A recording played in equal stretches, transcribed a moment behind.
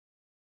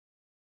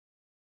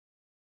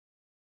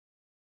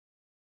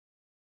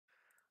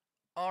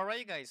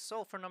Alright guys,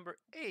 so for number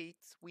 8,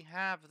 we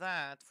have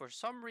that for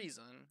some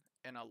reason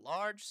in a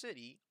large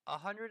city,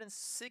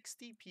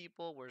 160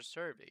 people were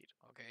surveyed,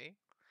 okay?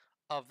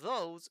 Of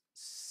those,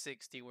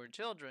 60 were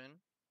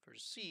children for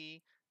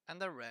C, and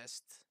the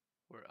rest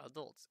were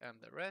adults,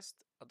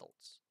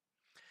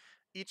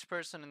 Each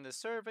person in the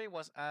survey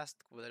was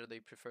asked whether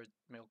they preferred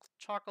milk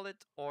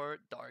chocolate or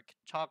dark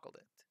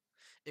chocolate.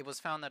 It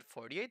was found that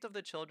 48 of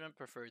the children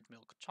preferred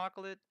milk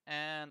chocolate,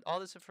 and all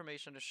this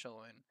information is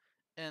shown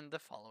in the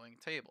following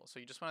table. So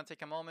you just want to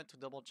take a moment to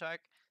double check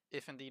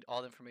if indeed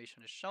all the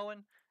information is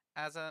shown,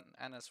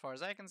 and as far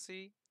as I can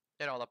see,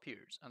 it all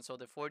appears. And so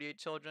the 48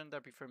 children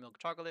that prefer milk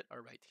chocolate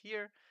are right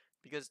here,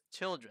 because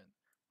children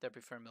that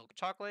prefer milk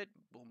chocolate,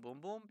 boom, boom,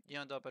 boom, you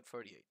end up at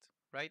 48,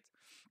 right?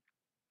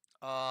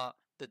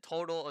 The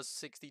total is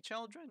 60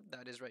 children.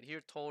 That is right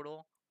here.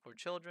 Total for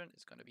children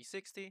is going to be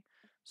 60.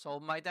 So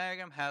my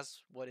diagram has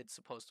what it's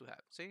supposed to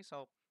have. See?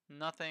 So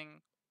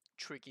nothing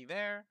tricky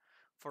there.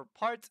 For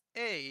part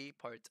A,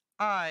 part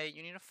I,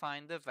 you need to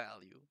find the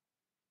value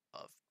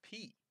of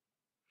P.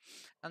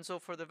 And so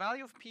for the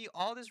value of P,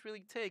 all this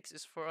really takes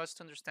is for us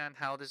to understand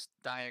how this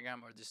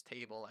diagram or this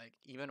table like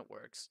even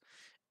works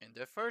in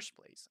the first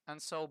place. And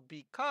so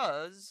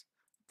because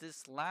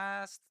this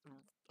last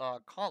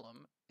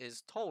column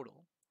is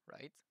total,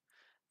 right?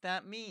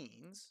 That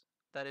means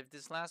that if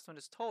this last one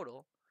is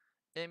total,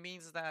 it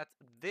means that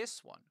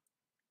this one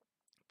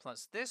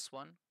plus this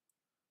one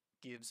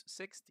gives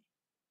 60.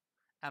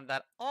 And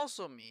that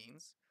also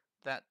means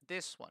that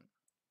this one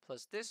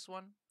plus this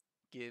one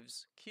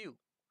gives Q.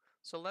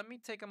 So let me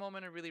take a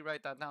moment and really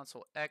write that down.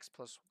 So X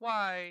plus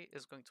Y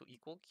is going to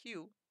equal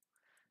Q.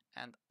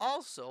 And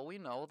also we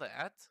know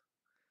that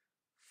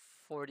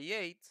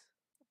 48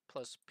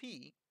 plus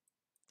P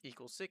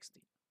equals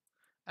 60.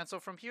 And so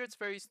from here, it's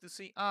very easy to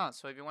see,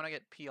 so if you want to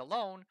get P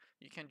alone,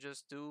 you can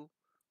just do,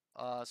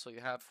 so you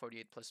have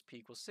 48 plus P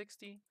equals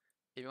 60.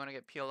 If you want to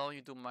get P alone,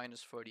 you do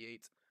minus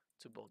 48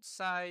 to both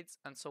sides.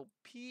 And so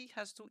P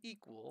has to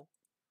equal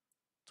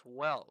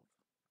 12.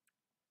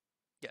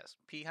 Yes,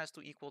 P has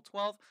to equal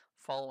 12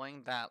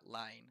 following that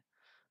line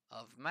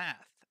of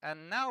math.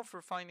 And now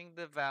for finding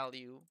the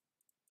value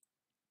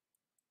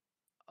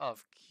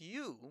of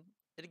Q,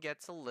 it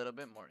gets a little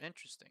bit more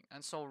interesting.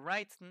 And so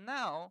right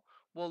now,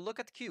 we'll look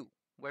at Q.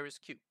 Where is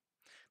Q?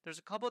 There's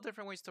a couple of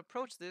different ways to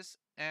approach this,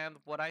 and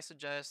what I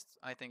suggest,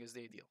 I think, is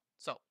the ideal.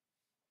 So,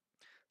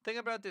 think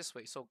about it this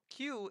way. So,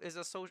 Q is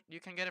you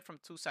can get it from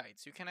two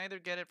sides. You can either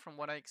get it from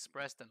what I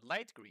expressed in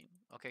light green,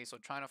 okay, so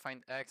trying to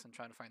find X and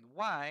trying to find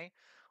Y,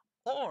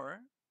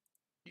 or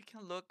you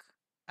can look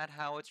at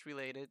how it's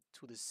related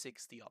to the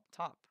 60 up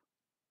top.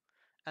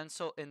 And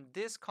so in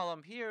this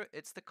column here,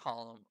 it's the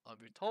column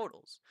of your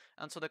totals.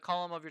 And so the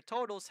column of your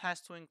totals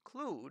has to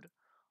include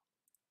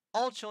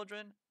all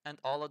children and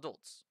all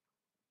adults.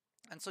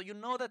 And so you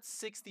know that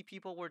 60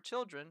 people were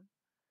children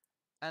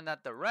and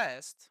that the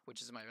rest,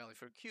 which is my value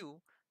for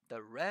Q,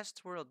 the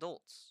rest were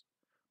adults.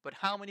 But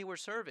how many were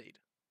surveyed?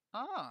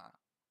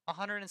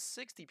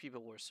 160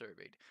 people were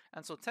surveyed.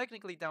 And so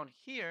technically down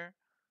here,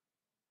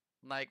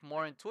 like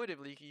more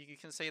intuitively, you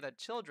can say that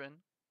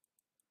children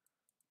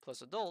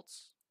plus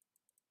adults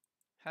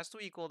has to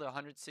equal the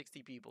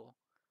 160 people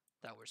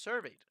that were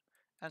surveyed.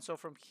 And so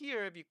from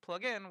here, if you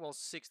plug in, well,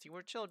 60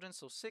 were children,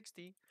 so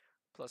 60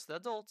 plus the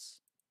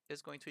adults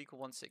is going to equal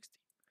 160.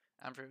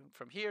 And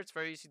from here, it's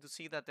very easy to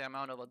see that the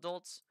amount of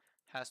adults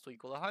has to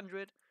equal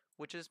 100,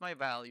 which is my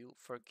value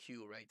for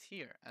Q right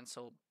here. And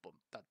so, boom,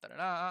 da, da, da,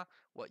 da,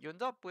 what you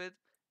end up with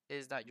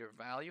is that your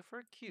value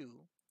for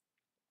Q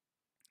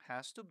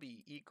has to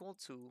be equal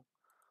to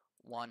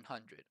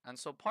 100. And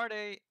so part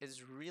A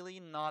is really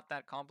not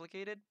that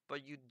complicated,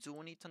 but you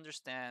do need to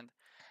understand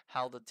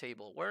how the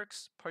table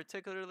works,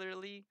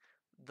 particularly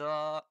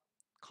the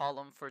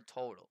column for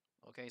total.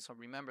 Okay, so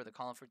remember the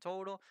column for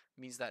total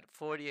means that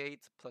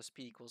 48 plus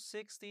P equals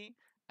 60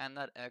 and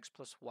that X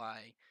plus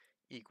Y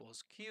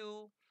equals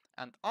Q.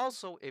 And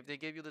also, if they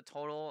give you the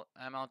total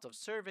amount of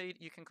surveyed,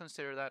 you can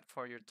consider that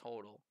for your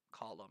total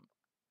column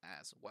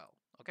as well.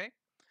 Okay?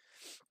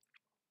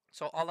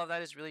 So all of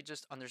that is really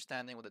just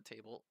understanding what the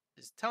table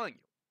is telling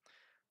you.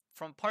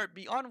 From part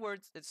B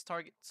onwards, it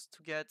starts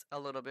to get a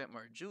little bit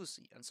more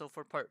juicy. And so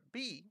for part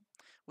B,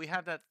 we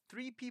have that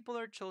 3 people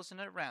are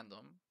chosen at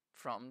random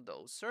from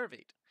those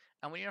surveyed.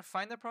 And we need to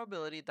find the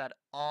probability that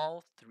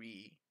all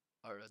 3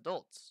 are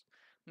adults.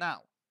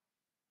 Now,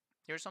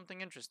 here's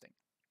something interesting.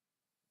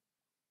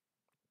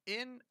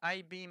 In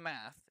IB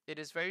math, it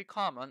is very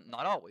common,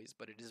 not always,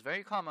 but it is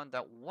very common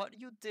that what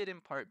you did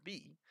in part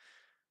B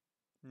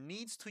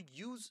needs to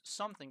use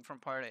something from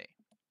part A.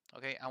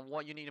 Okay, and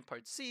what you need in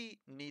part C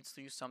needs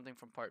to use something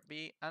from part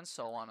B, and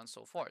so on and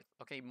so forth.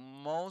 Okay,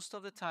 most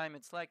of the time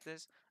it's like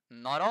this,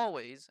 not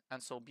always,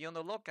 and so be on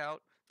the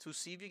lookout to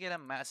see if you get a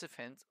massive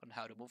hint on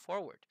how to move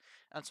forward.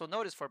 And so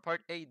notice for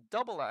part A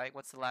double I,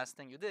 what's the last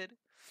thing you did?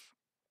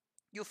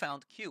 You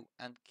found Q,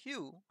 and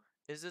Q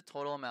is the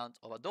total amount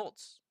of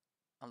adults.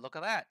 And look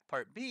at that,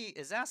 part B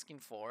is asking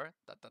for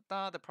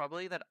the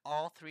probability that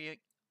all 3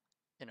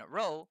 in a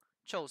row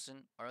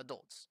chosen are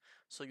adults.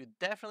 So you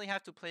definitely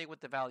have to play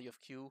with the value of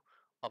Q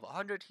of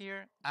 100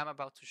 here. I'm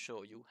about to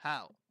show you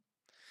how.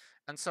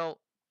 And so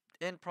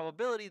in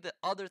probability, the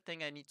other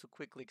thing I need to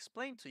quickly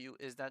explain to you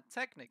is that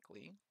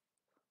technically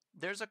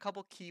there's a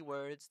couple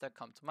keywords that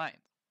come to mind.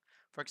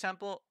 For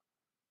example,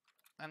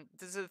 and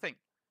this is the thing,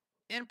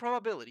 in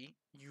probability,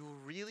 you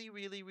really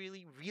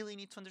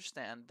need to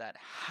understand that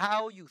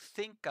how you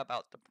think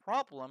about the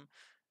problem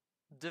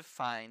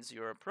defines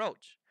your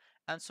approach.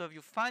 And so if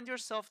you find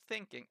yourself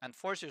thinking, and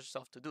force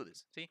yourself to do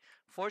this, see,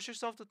 force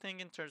yourself to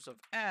think in terms of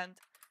and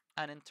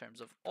in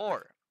terms of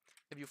or.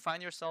 If you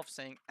find yourself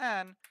saying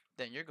and,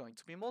 then you're going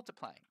to be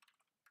multiplying.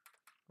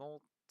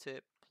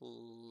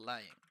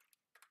 Multiplying.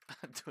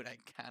 Dude, I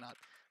cannot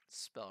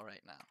spell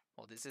right now.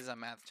 Well, this is a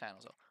math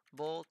channel, so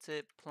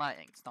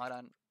multiplying. It's not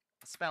a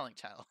spelling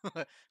channel.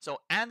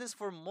 So and is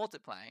for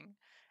multiplying,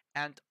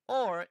 and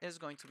or is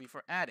going to be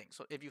for adding.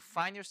 So if you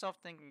find yourself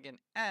thinking in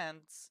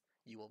ands,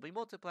 you will be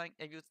multiplying.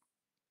 If you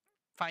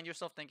find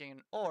yourself thinking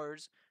in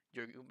ors,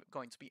 you're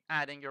going to be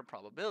adding your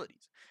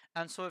probabilities.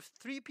 And so if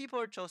 3 people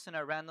are chosen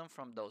at random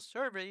from those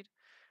surveyed,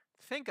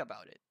 think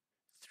about it.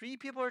 3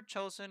 people are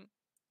chosen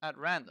at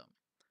random.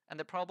 And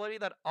the probability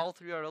that all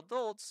 3 are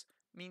adults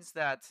means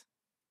that,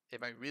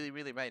 if I really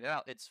write it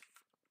out, it's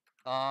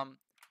um,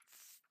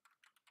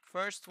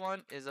 first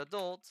one is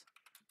adult,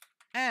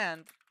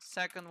 and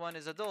second one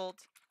is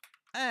adult,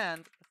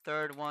 and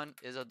third one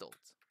is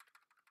adult.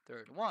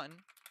 Third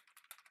one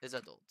is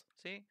adult.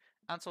 See?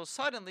 And so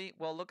suddenly,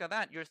 well, look at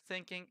that. You're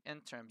thinking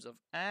in terms of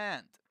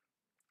and.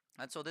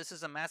 And so this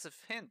is a massive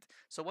hint.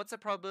 So what's the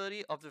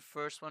probability of the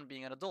first one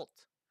being an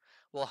adult?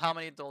 Well, how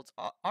many adults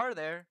are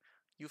there?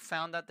 You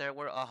found that there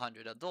were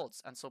 100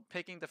 adults. And so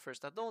picking the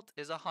first adult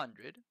is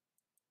 100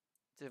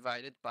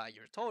 divided by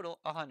your total,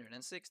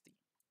 160.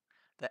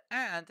 The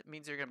and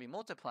means you're going to be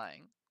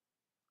multiplying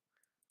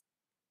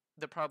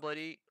the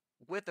probability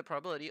with the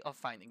probability of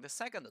finding the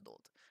second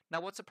adult.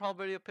 Now, what's the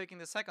probability of picking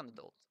the second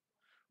adult?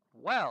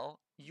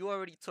 Well, you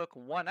already took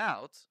one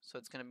out, so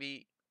it's going to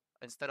be,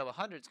 instead of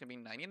 100, it's going to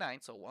be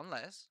 99, so one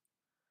less.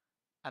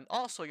 And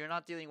also, you're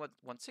not dealing with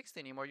 160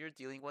 anymore, you're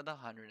dealing with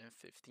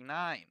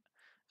 159.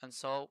 And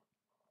so,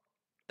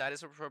 that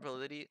is a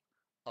probability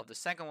of the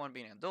second one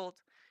being an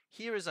adult.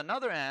 Here is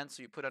another and,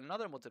 so you put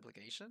another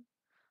multiplication.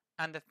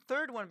 And the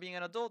third one being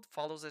an adult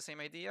follows the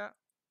same idea,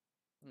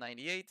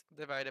 98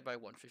 divided by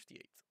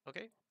 158,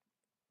 okay?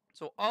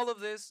 So all of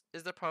this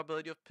is the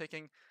probability of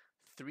picking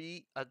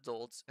 3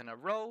 adults in a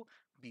row.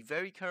 Be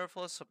very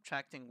careful of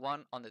subtracting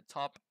 1 on the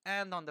top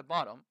and on the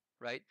bottom,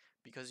 right?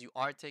 Because you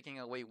are taking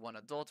away 1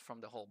 adult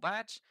from the whole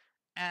batch,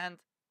 and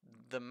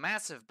the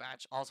massive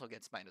batch also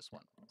gets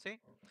 -1,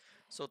 see?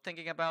 So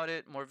thinking about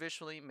it more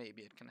visually,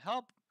 maybe it can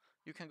help.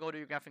 You can go to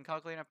your graphing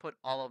calculator and put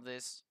all of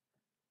this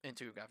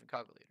into your graphing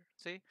calculator.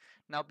 See?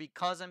 Now,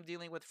 because I'm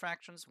dealing with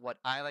fractions, what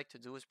I like to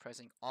do is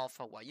pressing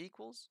alpha y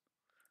equals,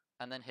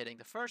 and then hitting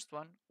the first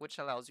one, which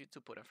allows you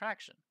to put a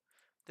fraction.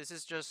 This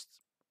is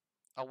just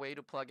a way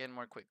to plug in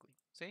more quickly.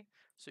 See?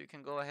 So you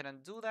can go ahead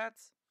and do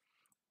that.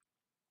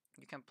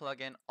 You can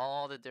plug in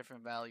all the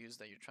different values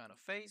that you're trying to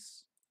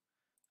face,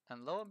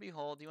 and lo and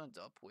behold, you end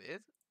up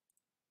with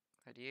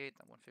 38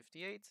 and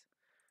 158.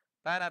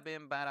 Bada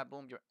bim, bada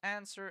boom, your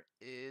answer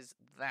is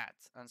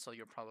that. And so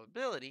your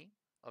probability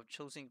of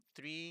choosing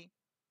 3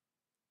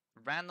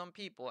 random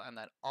people and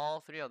that all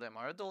 3 of them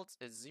are adults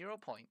is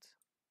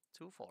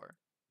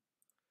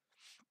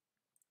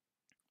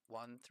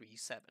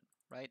 0.24137,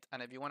 right?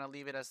 And if you want to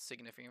leave it as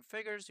significant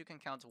figures, you can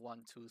count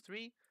 1, 2,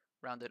 3,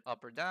 round it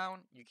up or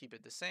down, you keep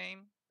it the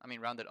same. I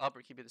mean, round it up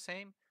or keep it the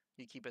same,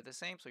 you keep it the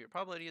same. So your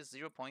probability is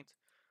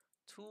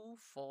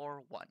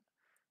 0.241.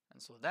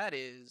 And so that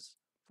is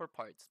for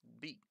part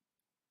B.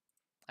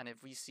 And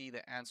if we see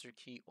the answer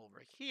key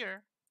over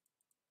here,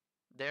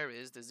 there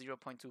is the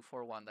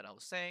 0.241 that I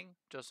was saying,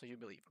 just so you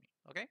believe me,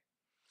 okay?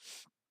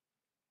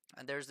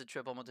 And there's the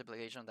triple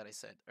multiplication that I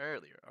said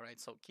earlier, all right?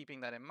 So keeping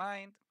that in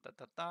mind,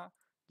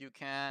 you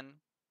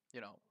can,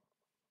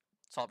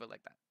 solve it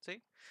like that,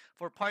 see?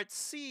 For part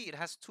C, it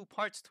has 2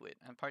 parts to it,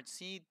 and part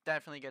C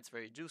definitely gets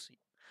very juicy.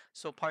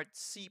 So part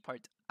C,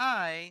 part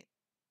I,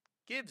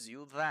 gives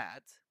you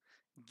that,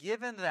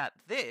 given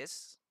that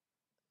this,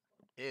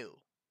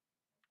 ew,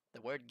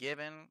 the word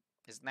given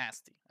is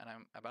nasty, and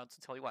I'm about to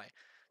tell you why.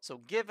 So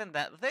given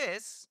that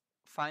this,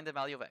 find the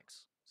value of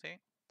x, see?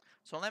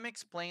 So let me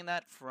explain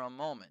that for a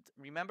moment.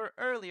 Remember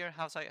earlier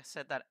how I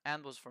said that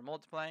and was for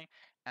multiplying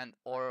and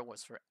or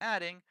was for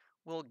adding?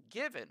 Well,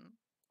 given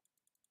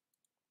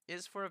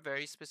is for a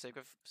very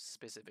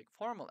specific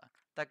formula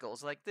that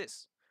goes like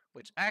this,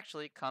 which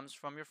actually comes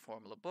from your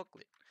formula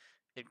booklet.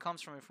 It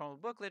comes from your formula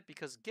booklet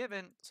because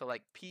given, so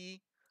like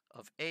P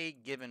of A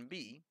given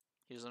B,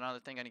 here's another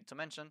thing I need to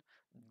mention.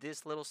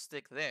 This little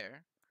stick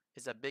there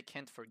is a big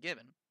hint for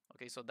given.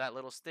 Okay, so that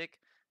little stick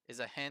is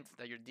a hint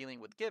that you're dealing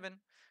with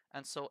given.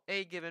 And so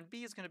A given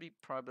B is going to be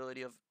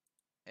probability of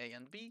A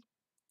and B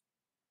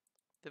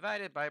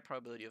divided by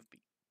probability of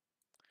B.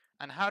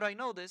 And how do I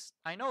know this?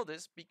 I know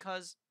this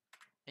because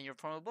in your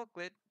formula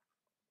booklet,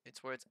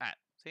 it's where it's at.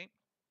 See?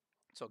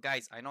 So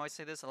guys, I know I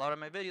say this a lot in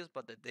my videos,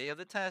 but the day of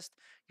the test,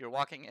 you're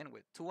walking in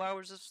with 2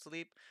 hours of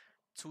sleep,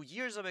 2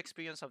 years of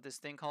experience of this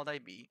thing called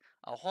IB,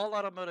 a whole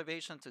lot of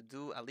motivation to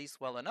do at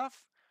least well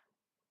enough,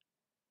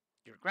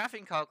 your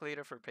graphing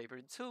calculator for paper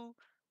 2,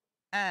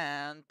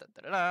 and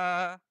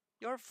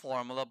your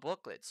formula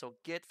booklet. So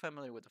get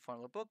familiar with the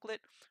formula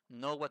booklet,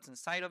 know what's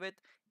inside of it.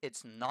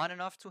 It's not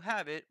enough to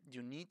have it.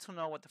 You need to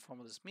know what the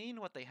formulas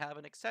mean, what they have,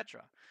 and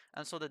etc.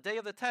 And so the day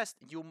of the test,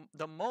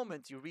 the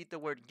moment you read the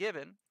word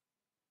given,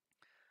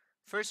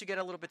 first, you get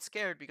a little bit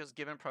scared because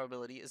given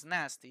probability is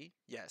nasty.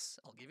 Yes,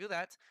 I'll give you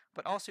that.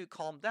 But also, you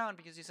calm down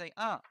because you say,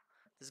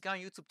 this guy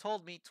on YouTube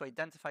told me to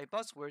identify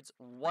buzzwords.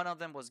 One of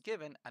them was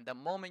given. And the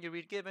moment you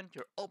read given,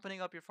 you're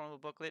opening up your formula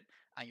booklet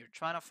and you're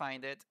trying to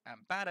find it.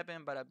 And bada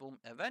bim, bada boom,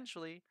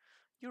 eventually,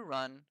 you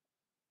run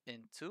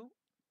into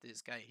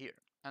this guy here.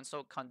 And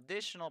so,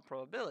 conditional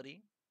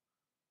probability.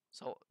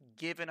 So,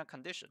 given a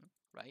condition,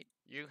 right?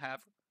 You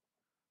have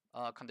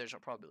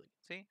conditional probability.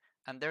 See?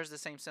 And there's the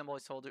same symbol I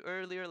told you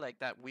earlier, like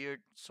that weird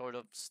sort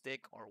of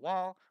stick or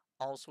wall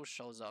also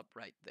shows up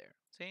right there.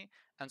 See?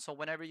 And so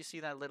whenever you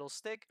see that little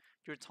stick,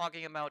 you're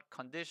talking about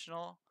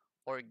conditional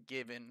or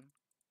given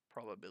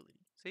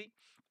probability. See?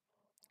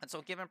 And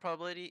so given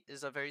probability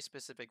is a very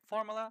specific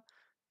formula.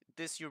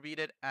 This you read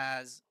it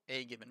as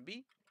A given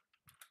B.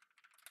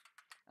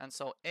 And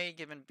so A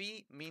given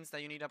B means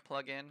that you need to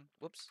plug in,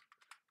 whoops,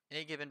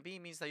 A given B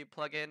means that you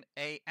plug in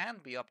A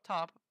and B up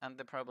top and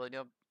the probability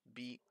of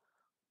B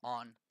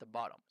on the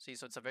bottom. See,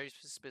 so it's a very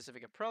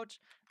specific approach,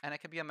 and it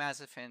can be a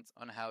massive hint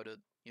on how to,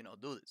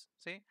 do this.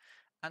 See,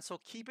 and so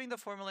keeping the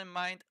formula in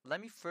mind,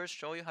 let me first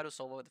show you how to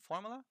solve it with the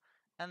formula,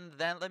 and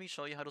then let me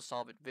show you how to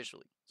solve it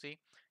visually. See,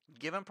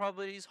 given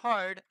probability is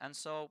hard, and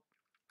so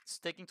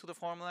sticking to the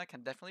formula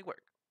can definitely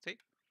work. See,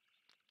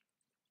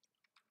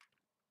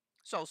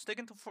 so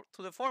sticking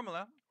to the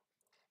formula,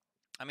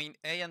 I mean,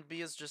 A and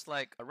B is just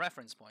like a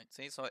reference point.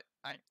 See, so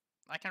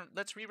I can,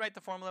 let's rewrite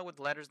the formula with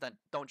letters that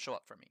don't show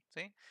up for me.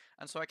 See,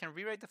 and so I can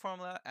rewrite the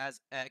formula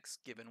as x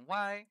given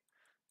y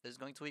is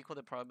going to equal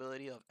the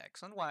probability of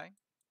x and y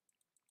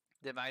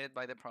divided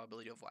by the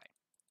probability of y.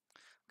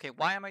 Okay,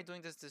 why am I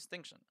doing this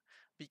distinction?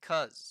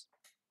 Because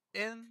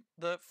in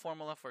the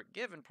formula for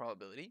given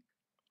probability,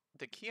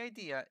 the key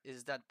idea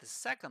is that the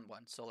second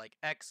one, so like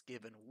x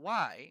given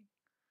y,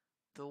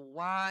 the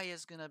y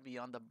is going to be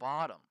on the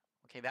bottom.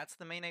 Okay, that's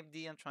the main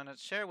idea I'm trying to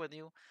share with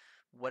you.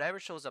 Whatever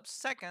shows up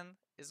second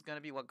is going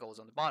to be what goes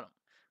on the bottom.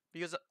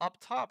 Because up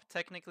top,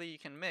 technically you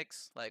can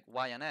mix like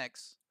y and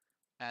x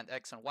and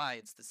y,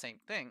 it's the same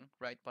thing,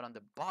 right? But on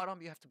the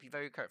bottom, you have to be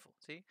very careful,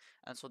 see?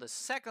 And so the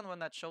second one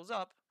that shows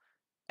up,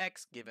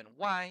 x given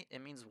y,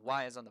 it means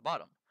y is on the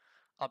bottom.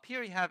 Up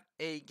here you have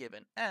a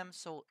given m,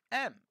 so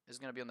m is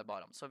going to be on the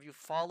bottom. So if you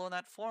follow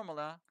that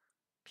formula,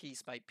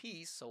 piece by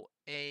piece, so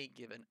a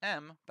given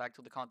m, back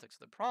to the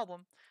context of the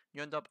problem,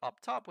 you end up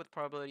top with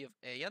probability of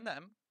a and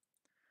m,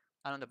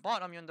 and on the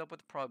bottom you end up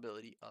with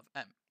probability of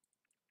m.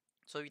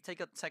 So if you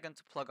take a second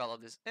to plug all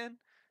of this in,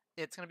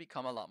 it's going to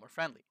become a lot more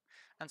friendly.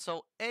 And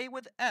so a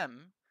with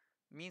m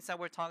means that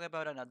we're talking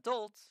about an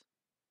adult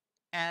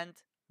and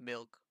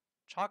milk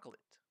chocolate.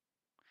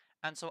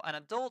 And so an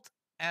adult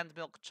and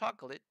milk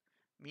chocolate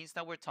means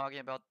that we're talking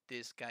about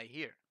this guy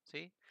here.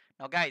 See?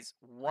 Now guys,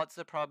 what's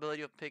the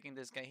probability of picking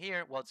this guy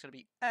here? Well, it's going to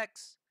be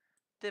x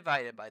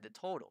divided by the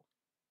total,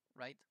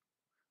 right?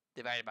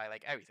 Divided by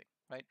like everything,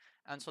 right?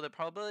 And so the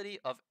probability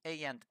of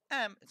A and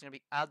M is going to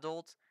be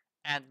adult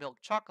and milk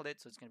chocolate,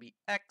 so it's going to be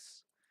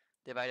x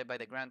divided by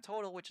the grand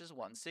total, which is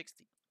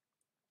 160.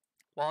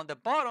 While on the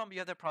bottom, you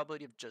have the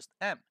probability of just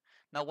M.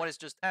 Now, what is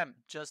just M?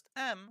 Just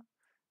M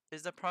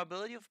is the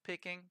probability of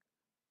picking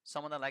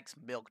someone that likes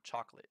milk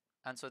chocolate.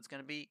 And so it's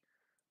going to be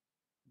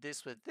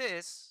this with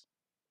this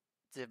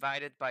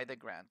divided by the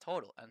grand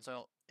total. And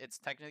so it's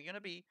technically going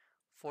to be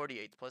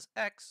 48 plus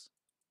x.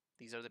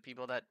 These are the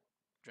people that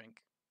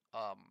drink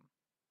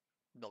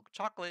milk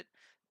chocolate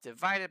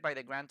divided by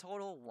the grand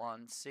total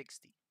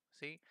 160.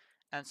 See?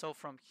 And so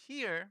from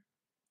here,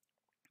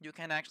 you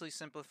can actually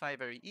simplify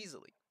very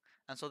easily.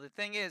 And so the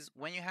thing is,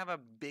 when you have a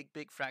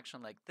big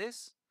fraction like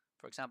this,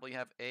 for example, you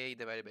have a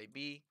divided by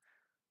b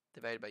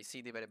divided by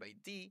c divided by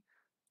d,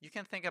 you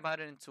can think about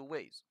it in two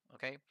ways,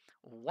 okay?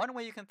 One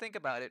way you can think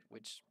about it,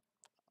 which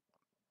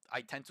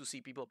I tend to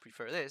see people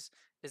prefer this,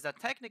 is that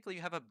technically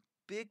you have a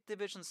big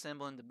division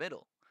symbol in the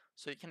middle.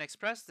 So you can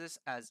express this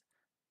as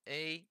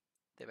a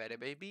divided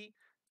by b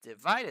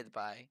divided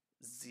by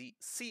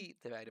c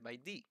divided by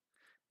d.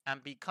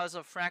 And because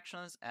of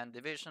fractions and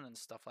division and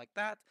stuff like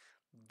that,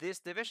 this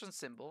division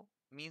symbol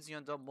means you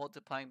end up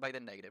multiplying by the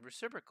negative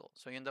reciprocal.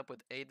 So you end up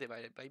with a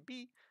divided by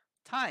b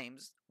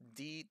times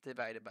d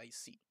divided by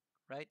c,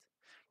 right?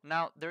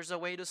 Now, there's a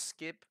way to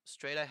skip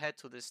straight ahead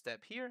to this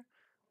step here,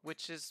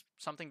 which is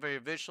something very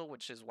visual,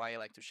 which is why I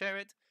like to share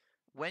it.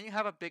 When you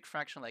have a big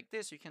fraction like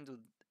this, you can do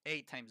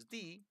a times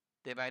d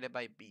divided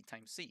by b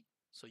times c.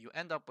 So you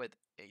end up with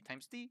a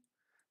times d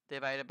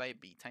divided by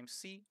b times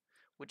c,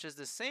 which is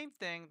the same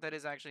thing that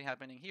is actually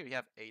happening here. You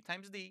have a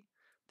times d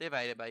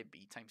divided by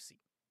b times c.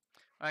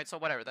 All right, so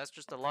whatever. That's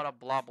just a lot of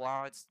blah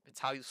blah. It's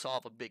how you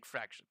solve a big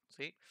fraction.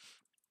 See?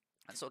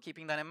 And so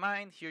keeping that in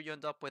mind, here you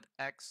end up with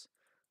x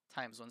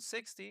times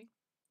 160,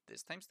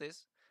 this times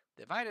this,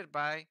 divided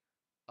by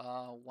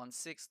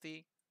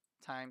 160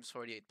 times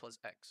 48 plus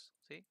x.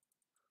 See?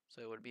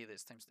 So it would be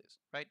this times this,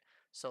 right?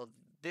 So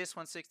this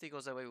 160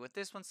 goes away with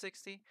this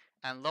 160,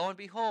 and lo and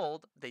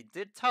behold, they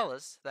did tell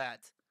us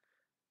that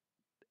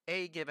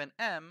a given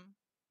m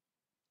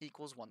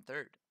equals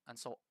 1/3. And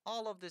so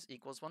all of this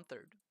equals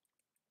 1/3.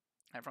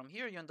 And from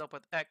here, you end up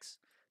with x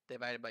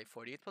divided by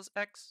 48 plus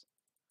x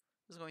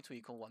is going to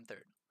equal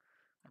 1/3.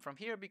 And from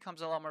here, it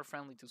becomes a lot more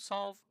friendly to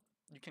solve.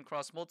 You can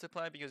cross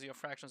multiply because you have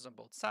fractions on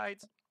both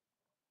sides.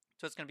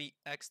 So it's going to be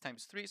x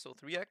times 3, so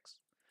 3x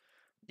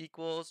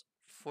equals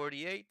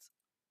 48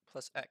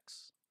 plus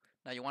x.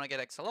 Now you want to get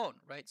x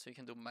alone, right? So you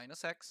can do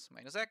minus x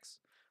minus x.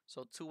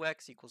 So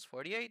 2x equals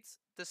 48,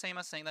 the same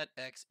as saying that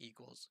x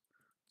equals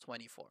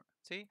 24.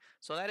 See?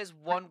 So that is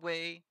one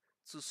way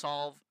to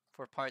solve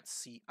for part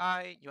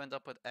CI. You end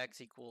up with x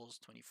equals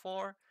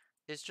 24.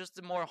 It's just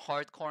the more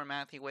hardcore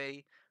mathy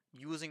way,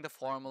 using the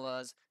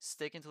formulas,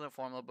 sticking to the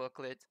formula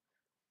booklet.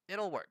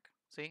 It'll work.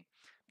 See?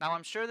 Now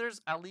I'm sure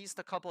there's at least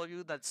a couple of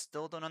you that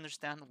still don't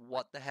understand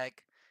what the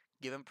heck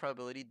given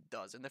probability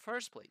does in the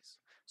first place.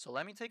 So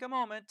let me take a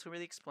moment to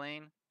really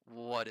explain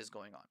what is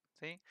going on.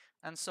 See?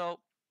 And so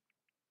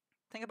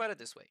think about it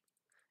this way.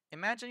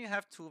 Imagine you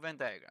have two Venn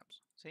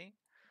diagrams. See?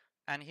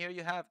 And here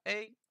you have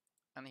A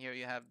and here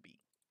you have B,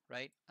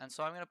 right? And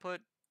so I'm going to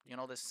put,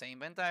 the same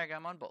Venn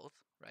diagram on both,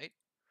 right?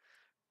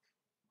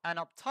 And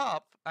up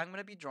top, I'm going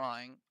to be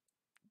drawing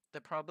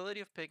the probability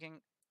of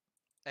picking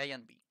A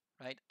and B,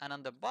 right? And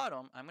on the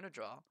bottom, I'm going to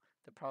draw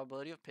the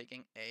probability of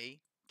picking A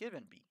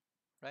given B,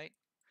 right?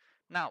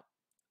 Now,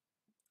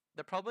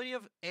 the probability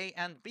of A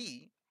and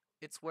B,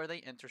 it's where they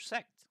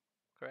intersect,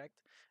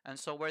 correct? And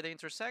so where they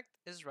intersect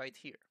is right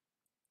here.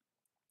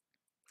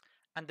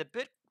 And the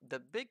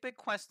big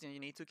question you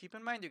need to keep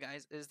in mind, you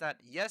guys, is that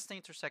yes, they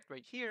intersect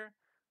right here,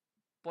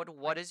 but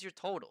what is your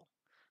total?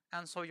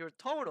 And so your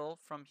total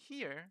from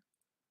here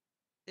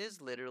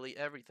is literally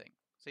everything.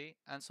 See?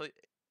 And so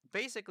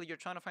basically you're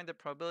trying to find the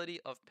probability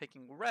of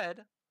picking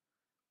red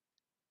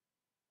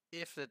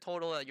if the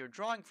total that you're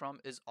drawing from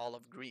is all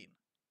of green.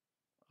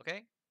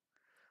 Okay?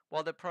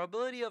 While the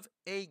probability of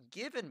A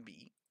given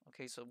B,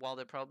 okay, so while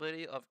the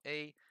probability of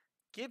A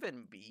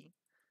given B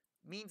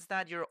means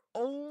that you're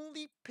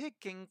only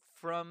picking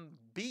from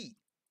B.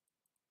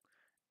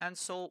 And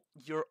so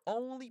you're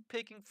only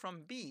picking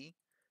from B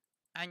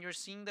and you're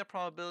seeing the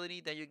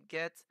probability that you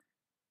get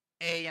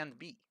A and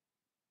B.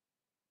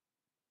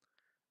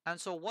 And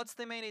so what's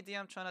the main idea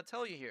I'm trying to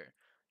tell you here?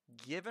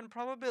 Given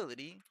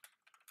probability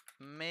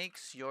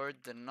makes your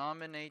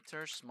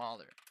denominator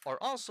smaller.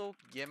 Or also,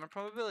 given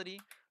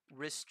probability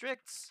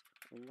restricts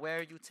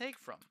where you take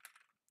from,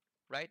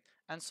 right?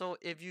 And so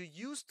if you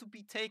used to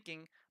be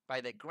taking by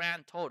the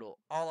grand total,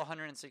 all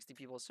 160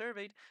 people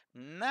surveyed,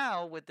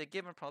 now with the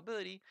given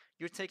probability,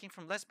 you're taking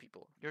from less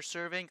people. You're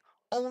serving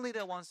only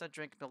the ones that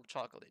drink milk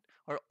chocolate,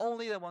 or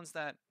only the ones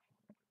that,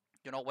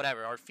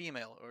 whatever, are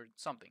female or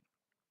something.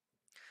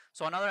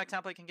 So another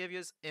example I can give you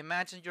is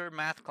imagine your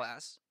math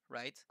class,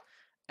 right?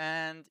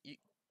 And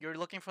you're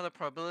looking for the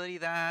probability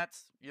that,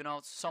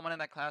 someone in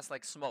that class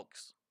like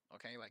smokes,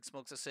 okay? Like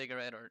smokes a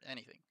cigarette or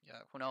anything. Yeah,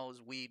 who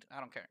knows, weed, I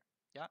don't care.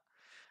 Yeah?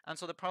 And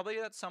so the probability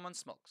that someone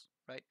smokes,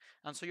 right?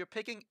 And so you're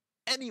picking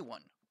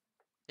anyone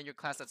in your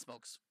class that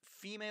smokes,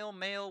 female,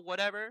 male,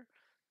 whatever,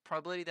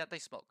 probability that they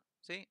smoke.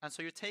 See? And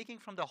so you're taking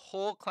from the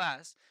whole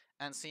class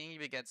and seeing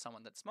if you get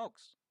someone that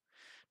smokes.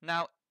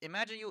 Now,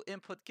 imagine you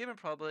input given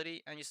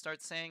probability and you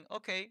start saying,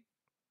 okay,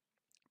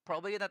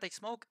 probability that they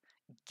smoke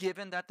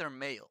given that they're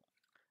male.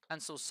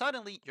 And so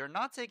suddenly you're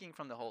not taking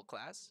from the whole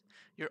class,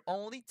 you're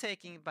only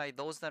taking by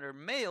those that are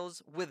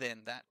males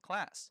within that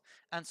class.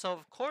 And so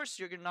of course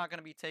you're not going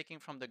to be taking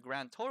from the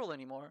grand total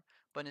anymore,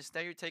 but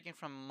instead you're taking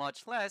from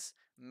much less,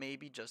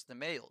 maybe just the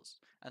males.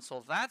 And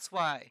so that's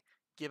why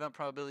given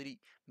probability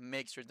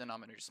makes your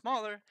denominator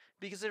smaller,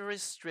 because it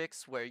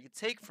restricts where you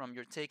take from.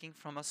 You're taking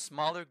from a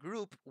smaller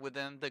group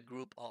within the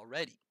group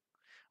already.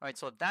 All right,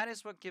 so that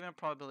is what given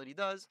probability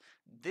does.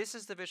 This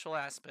is the visual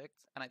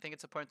aspect, and I think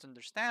it's important to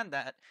understand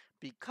that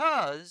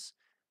because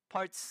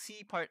part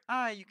C, part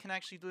I, you can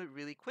actually do it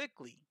really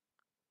quickly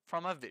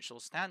from a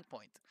visual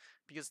standpoint.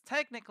 Because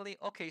technically,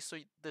 okay, so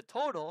the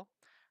total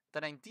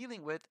that I'm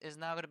dealing with is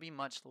now going to be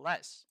much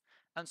less.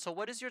 And so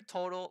what is your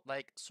total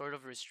like sort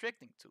of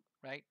restricting to,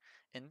 right?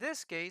 In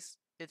this case,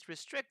 it's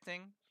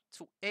restricting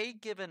to A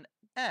given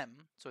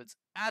M, so it's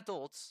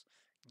adults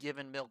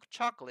given milk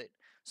chocolate.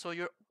 So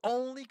you're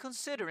only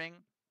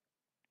considering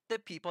the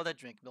people that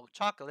drink milk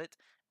chocolate,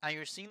 and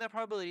you're seeing the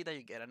probability that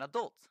you get an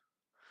adult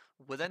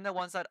within the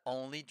ones that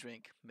only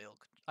drink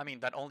milk.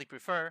 That only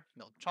prefer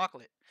milk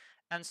chocolate.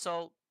 And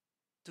so,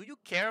 do you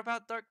care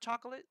about dark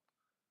chocolate?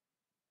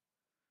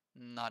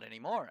 Not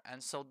anymore.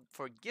 And so,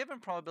 for given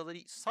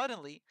probability,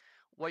 suddenly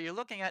what you're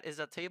looking at is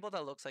a table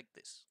that looks like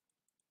this.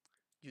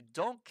 You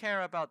don't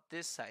care about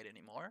this side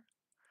anymore.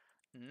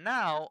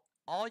 Now,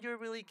 all you're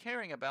really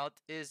caring about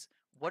is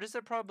what is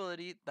the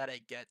probability that I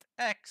get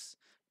X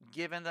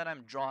given that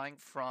I'm drawing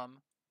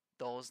from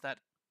those that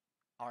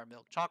are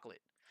milk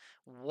chocolate?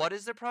 What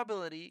is the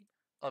probability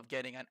of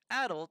getting an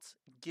adult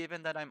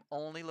given that I'm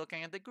only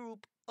looking at the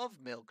group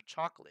of milk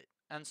chocolate?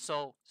 And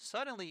so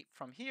suddenly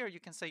from here you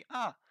can say,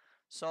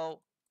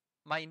 so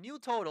my new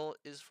total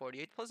is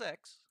 48 plus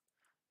X.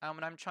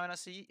 And I'm trying to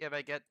see if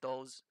I get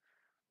those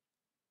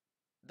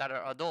that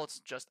are adults,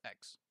 just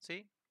X.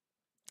 See?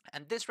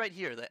 And this right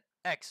here, the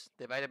X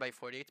divided by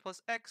 48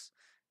 plus X,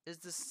 is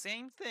the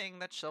same thing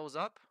that shows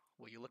up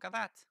when you look at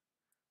that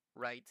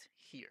right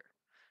here.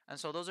 And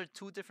so those are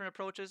two different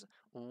approaches.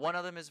 One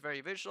of them is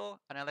very visual,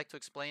 and I like to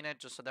explain it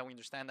just so that we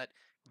understand that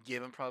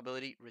given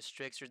probability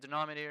restricts your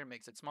denominator,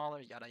 makes it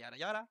smaller, yada, yada,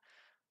 yada.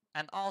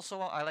 And also,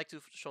 I like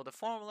to show the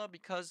formula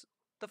because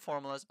the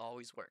formulas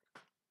always work.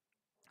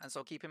 And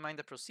so keep in mind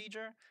the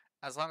procedure.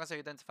 As long as I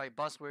identify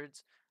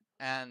buzzwords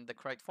and the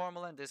correct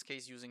formula, in this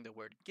case using the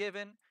word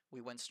given,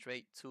 we went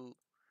straight to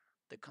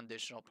the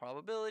conditional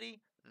probability.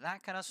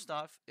 That kind of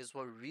stuff is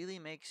what really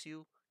makes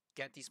you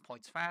get these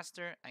points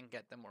faster and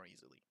get them more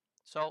easily.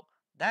 So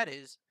that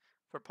is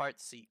for part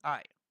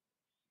CI.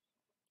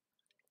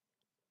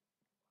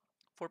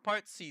 For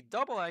part C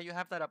double I, you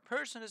have that a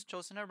person is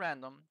chosen at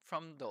random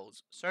from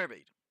those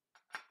surveyed.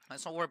 And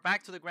so we're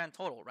back to the grand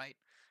total, right?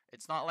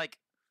 It's not like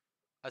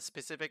a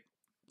specific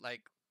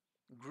like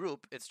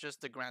group, it's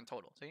just the grand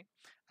total, see?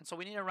 And so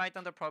we need to write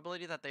down the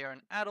probability that they are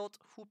an adult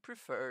who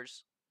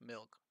prefers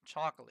milk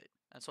chocolate.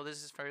 And so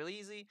this is fairly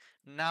easy.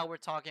 Now we're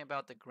talking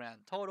about the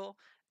grand total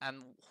and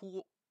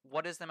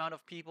what is the amount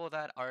of people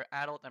that are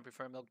adult and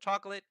prefer milk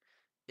chocolate?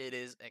 It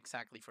is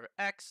exactly for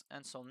X.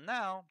 And so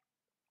now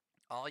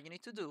all you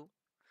need to do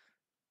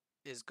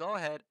is go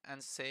ahead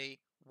and say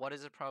what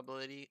is the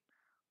probability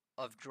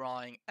of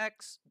drawing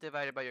X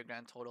divided by your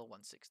grand total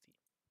 160.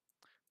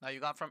 Now you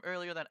got from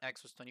earlier that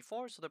X was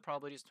 24, so the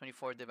probability is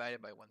 24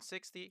 divided by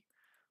 160.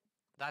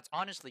 That's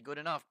honestly good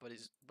enough, but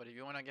if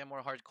you want to get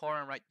more hardcore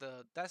and write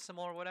the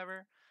decimal or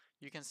whatever,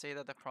 you can say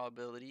that the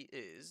probability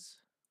is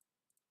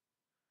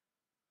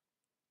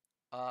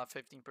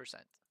 15%.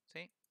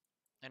 See?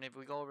 And if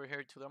we go over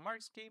here to the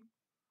mark scheme,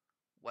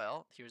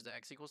 well, here's the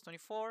X equals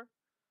 24.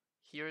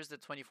 Here's the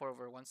 24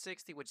 over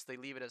 160, which they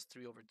leave it as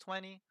 3 over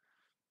 20.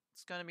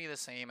 It's going to be the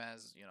same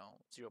as,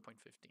 0.15.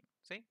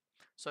 See?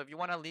 So if you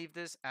want to leave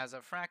this as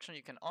a fraction,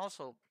 you can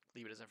also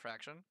leave it as a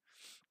fraction.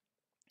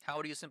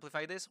 How do you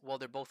simplify this? Well,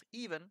 they're both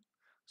even,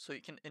 so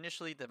you can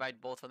initially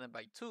divide both of them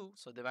by 2.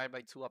 So divide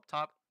by 2 up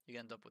top, you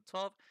end up with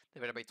 12.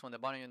 Divide by 2 on the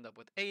bottom, you end up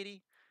with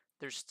 80.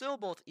 They're still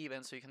both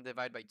even, so you can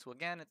divide by 2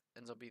 again. It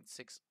ends up being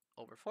 6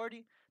 over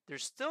 40. They're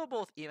still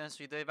both even,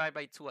 so you divide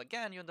by 2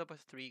 again, you end up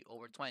with 3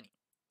 over 20.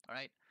 All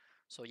right?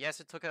 So yes,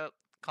 it took a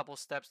couple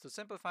steps to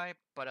simplify,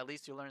 but at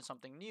least you learned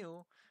something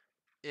new.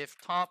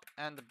 If top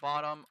and the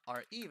bottom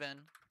are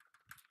even,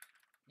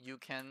 you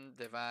can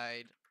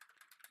divide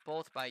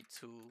both by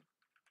 2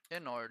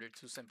 in order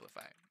to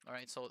simplify. All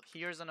right, so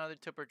here's another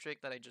tip or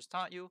trick that I just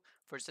taught you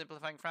for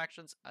simplifying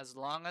fractions. As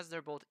long as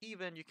they're both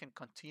even, you can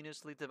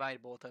continuously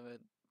divide both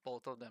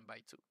of them by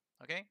 2.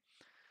 Okay?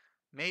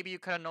 Maybe you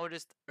could have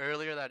noticed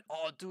earlier that,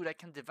 oh, dude, I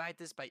can divide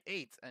this by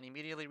 8 and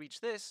immediately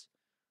reach this.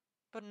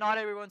 But not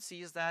everyone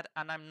sees that,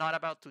 and I'm not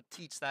about to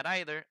teach that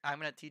either. I'm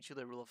going to teach you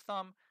the rule of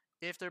thumb.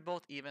 If they're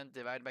both even,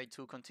 divide by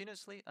 2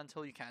 continuously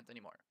until you can't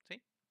anymore.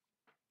 See?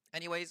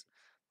 Anyways,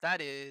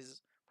 that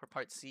is for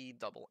part C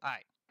double I.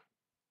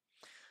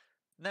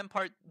 Then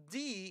part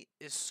D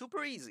is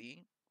super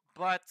easy,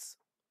 but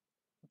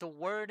the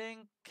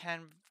wording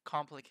can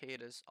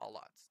complicate us a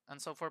lot.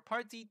 And so for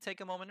part D,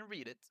 take a moment and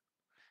read it.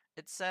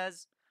 It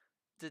says,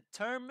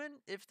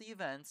 determine if the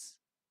events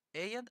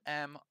A and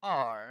M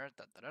are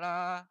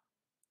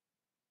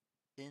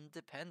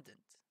independent.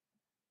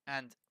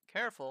 And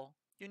careful,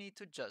 you need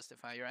to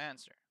justify your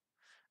answer.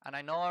 And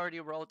I know I already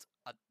wrote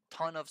a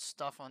ton of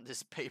stuff on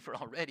this paper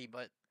already,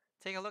 but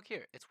take a look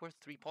here. It's worth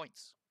 3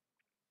 points.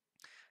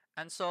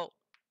 And so,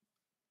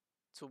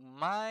 to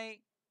my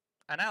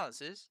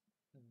analysis,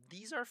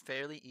 these are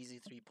fairly easy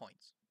 3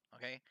 points.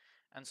 Okay?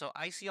 And so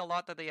I see a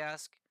lot that they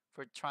ask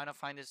for trying to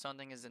find if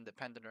something is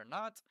independent or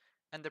not.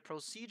 And the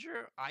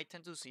procedure I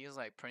tend to see is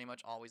like pretty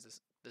much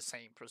always the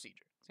same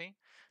procedure. See?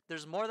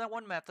 There's more than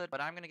one method,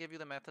 but I'm going to give you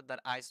the method that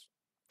I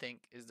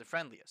think is the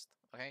friendliest.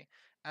 Okay?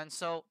 And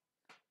so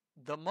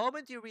the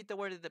moment you read the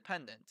word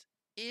independent,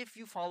 if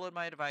you followed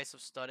my advice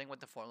of studying with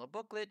the formula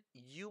booklet,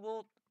 you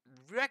will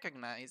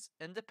recognize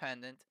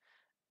independent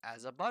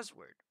as a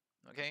buzzword.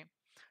 Okay?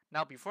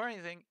 Now, before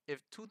anything, if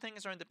two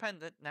things are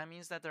independent, that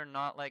means that they're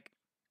not like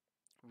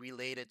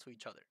related to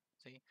each other.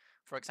 See?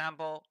 For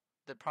example,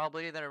 the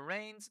probability that it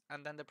rains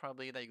and then the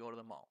probability that you go to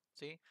the mall.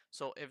 See?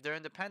 So if they're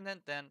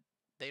independent, then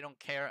they don't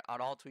care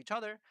at all to each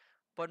other.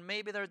 But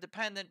maybe they're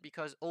dependent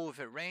because, oh, if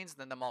it rains,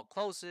 then the mall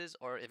closes,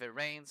 or if it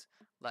rains,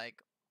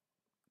 like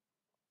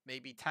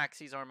maybe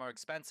taxis are more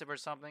expensive or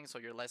something, so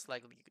you're less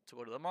likely to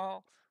go to the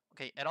mall.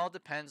 Okay, it all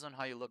depends on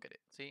how you look at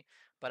it. See,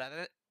 but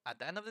at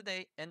the end of the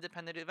day,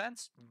 independent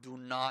events do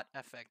not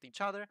affect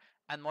each other,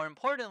 and more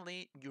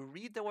importantly, you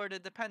read the word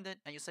independent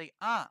and you say,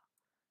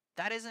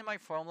 That is in my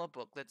formula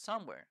booklet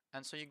somewhere.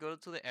 And so you go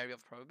to the area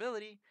of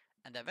probability,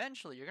 and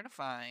eventually you're going to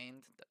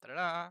find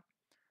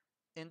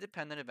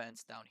independent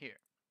events down here.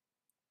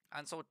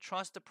 And so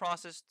trust the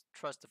process,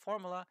 trust the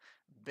formula.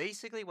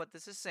 Basically, what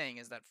this is saying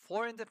is that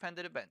for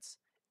independent events,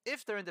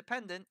 if they're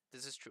independent,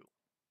 this is true.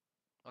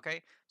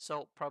 Okay,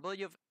 so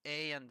probability of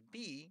A and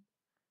B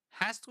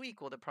has to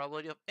equal the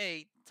probability of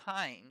A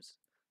times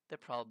the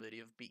probability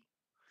of B.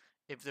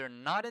 If they're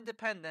not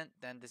independent,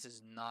 then this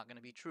is not going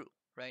to be true,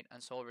 right?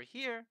 And so over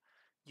here,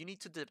 you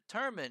need to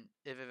determine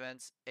if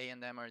events A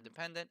and M are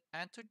independent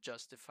and to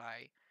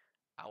justify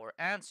our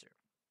answer.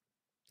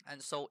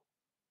 And so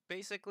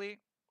basically,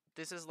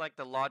 this is like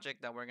the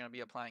logic that we're going to be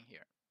applying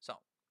here. So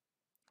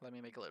let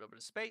me make a little bit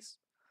of space.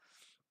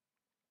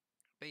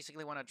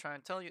 Basically, what I'm trying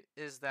to tell you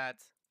is that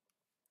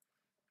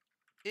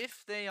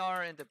if they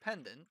are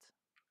independent,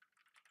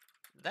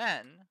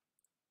 then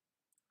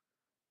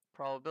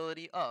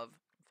probability of,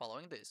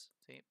 following this,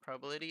 see,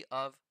 probability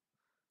of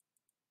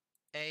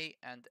A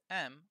and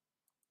M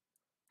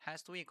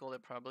has to equal the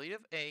probability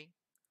of A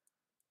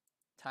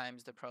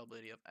times the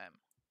probability of M.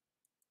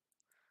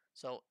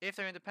 So if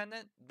they're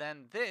independent,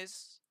 then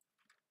this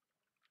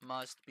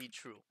must be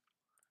true.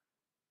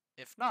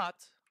 If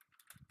not,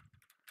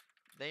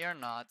 they are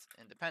not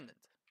independent.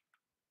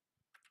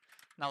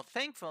 Now,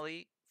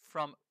 thankfully,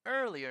 from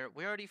earlier,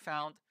 we already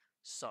found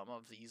some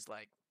of these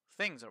like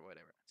things or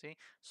whatever. See?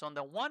 So on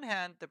the one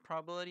hand, the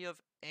probability of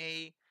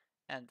A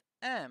and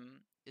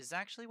M is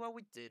actually what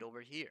we did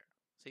over here.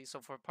 See?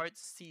 So for part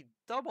C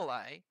double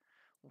I,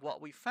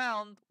 what we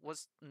found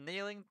was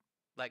nailing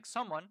like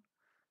someone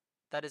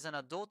that is an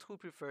adult who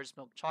prefers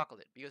milk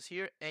chocolate, because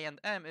here A and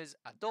M is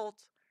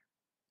adult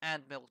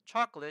and milk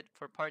chocolate.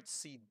 For part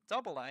C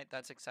double I,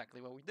 that's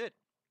exactly what we did.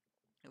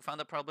 We found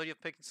the probability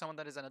of picking someone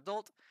that is an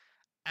adult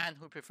and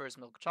who prefers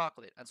milk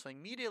chocolate. And so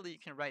immediately you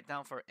can write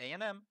down for A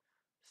and M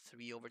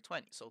 3 over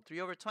 20. So 3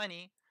 over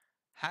 20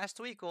 has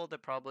to equal the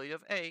probability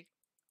of A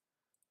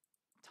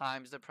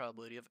times the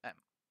probability of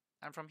M.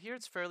 And from here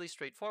it's fairly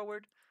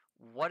straightforward.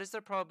 What is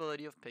the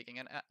probability of picking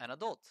an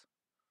adult?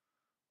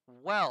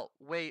 Well,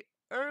 way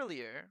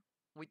earlier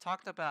we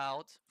talked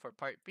about, for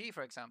part B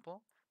for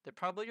example, the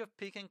probability of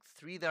picking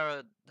 3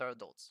 that are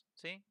adults.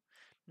 See?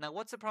 Now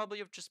what's the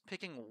probability of just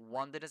picking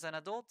one that is an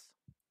adult?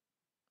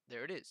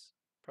 There it is.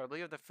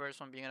 Probability of the first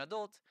one being an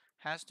adult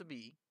has to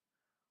be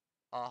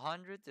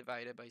 100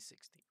 divided by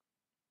 60.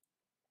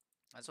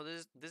 And so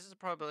this is the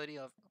probability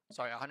of,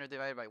 100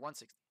 divided by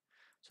 160.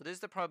 So this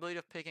is the probability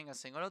of picking a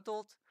single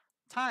adult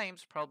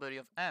times probability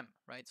of M,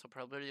 right? So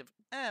probability of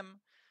M,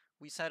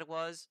 we said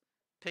was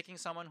picking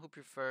someone who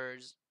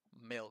prefers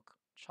milk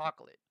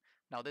chocolate.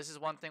 Now this is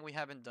one thing we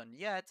haven't done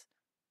yet,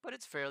 but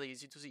it's fairly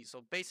easy to see.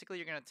 So basically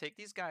you're going to take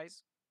these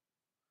guys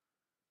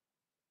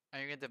and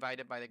you're going to divide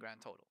it by the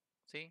grand total.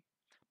 See?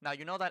 Now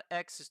you know that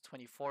X is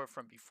 24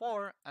 from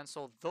before, and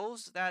so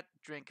those that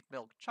drink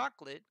milk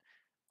chocolate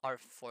are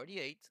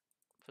 48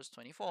 plus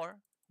 24,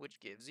 which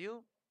gives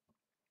you,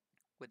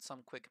 with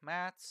some quick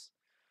maths,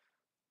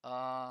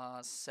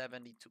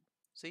 72.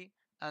 See?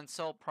 And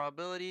so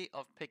probability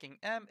of picking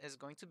M is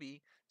going to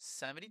be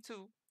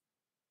 72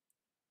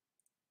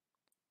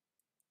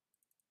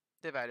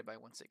 divided by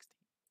 160.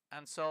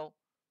 And so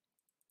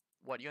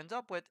what you end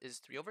up with is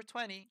 3 over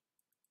 20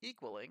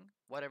 equaling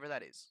whatever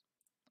that is.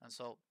 And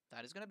so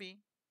that is going to be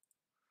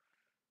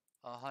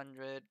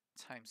 100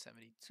 times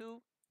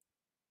 72.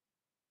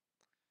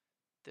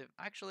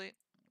 Actually,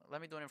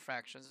 let me do it in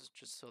fractions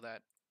just so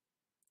that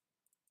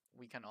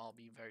we can all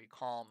be very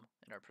calm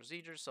in our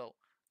procedure. So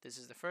this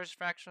is the first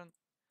fraction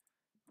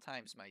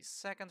times my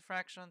second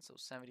fraction, so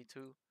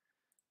 72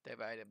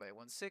 divided by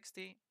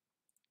 160.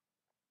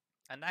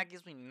 And that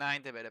gives me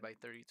 9 divided by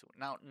 32.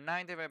 Now,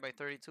 9 divided by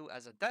 32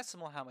 as a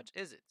decimal, how much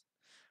is it?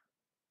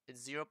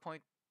 It's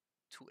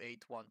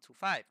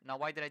 0.28125. Now,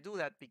 why did I do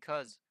that?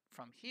 Because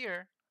from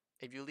here,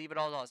 if you leave it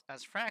all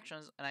as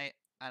fractions, and I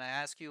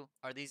ask you,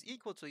 are these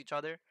equal to each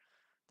other?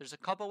 There's a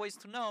couple ways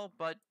to know,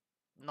 but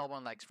no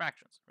one likes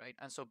fractions, right?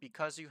 And so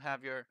because you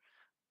have your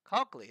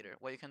calculator,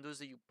 what you can do is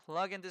that you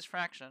plug in this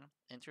fraction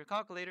into your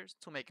calculators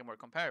to make it more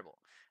comparable.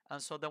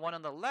 And so the one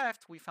on the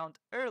left we found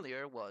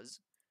earlier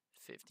was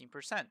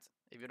 15%.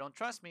 If you don't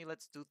trust me,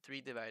 let's do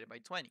 3 divided by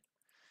 20.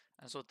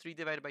 And so 3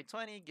 divided by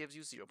 20 gives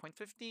you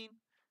 0.15,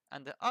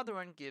 and the other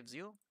one gives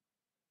you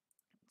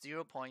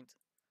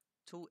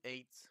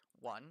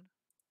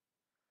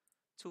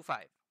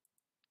 0.28125.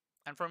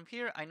 And from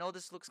here, I know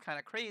this looks kind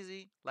of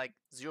crazy, like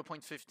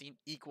 0.15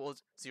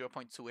 equals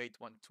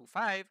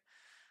 0.28125.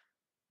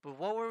 But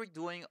what were we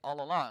doing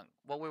all along?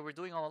 What we were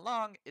doing all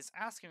along is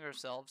asking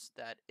ourselves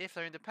that if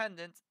they're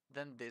independent,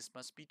 then this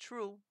must be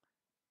true.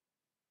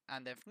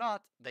 And if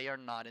not, they are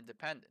not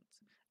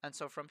independent. And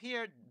so from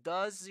here,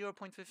 does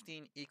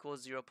 0.15 equal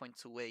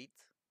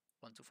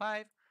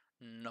 0.28125?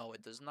 No,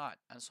 it does not.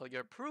 And so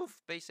your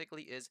proof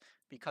basically is,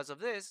 because of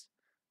this,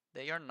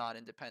 they are not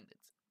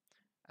independent.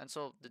 And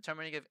so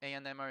determining if A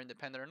and M are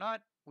independent or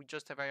not, we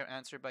justify our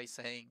answer by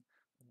saying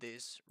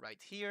this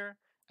right here,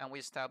 and we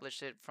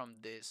establish it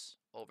from this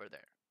over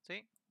there.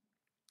 See?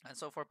 And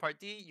so for part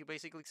D, you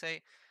basically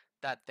say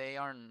that they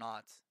are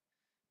not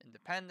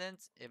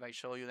independent. If I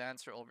show you the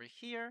answer over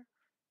here,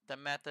 the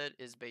method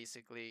is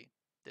basically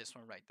this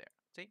one right there.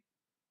 See?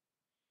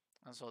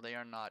 And so they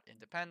are not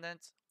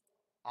independent.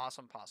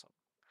 Awesome possum.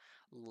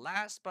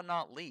 Last but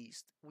not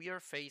least, we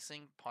are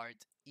facing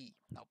part E.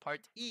 Now,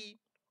 part E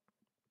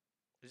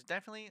is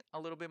definitely a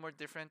little bit more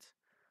different.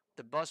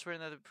 The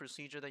buzzword and the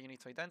procedure that you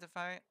need to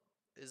identify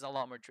is a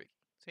lot more tricky.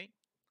 See?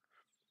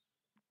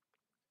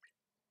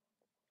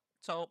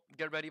 So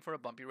get ready for a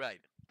bumpy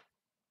ride.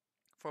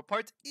 For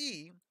part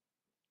E,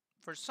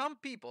 for some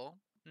people,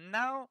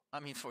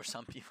 for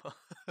some people,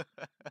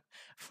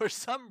 for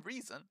some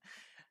reason,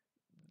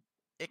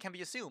 it can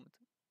be assumed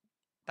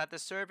that the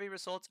survey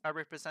results are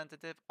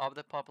representative of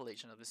the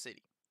population of the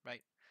city,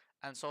 right?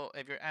 And so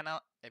if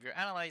you're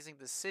analyzing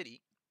the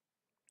city,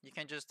 you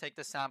can just take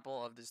the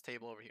sample of this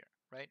table over here,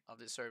 right? Of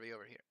this survey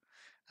over here.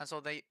 And so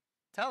they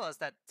tell us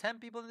that 10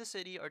 people in the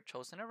city are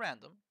chosen at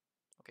random.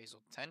 Okay, so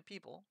 10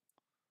 people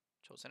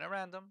chosen at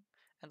random,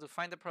 and to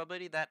find the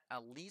probability that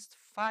at least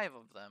 5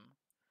 of them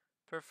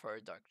prefer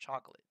dark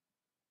chocolate.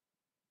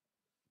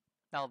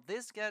 Now,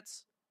 this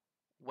gets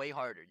way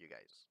harder, you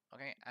guys,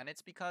 okay? And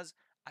it's because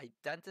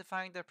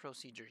identifying the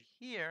procedure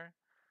here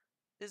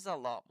is a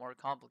lot more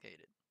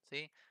complicated.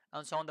 See?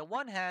 And so on the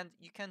one hand,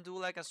 you can do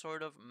like a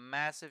sort of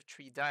massive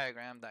tree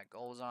diagram that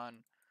goes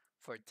on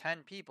for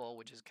 10 people,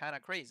 which is kind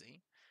of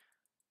crazy.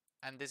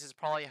 And this is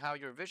probably how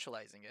you're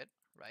visualizing it,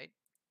 right?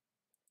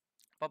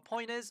 But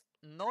point is,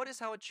 notice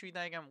how a tree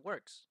diagram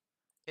works.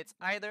 It's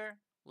either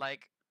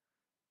like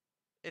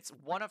it's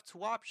one of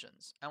two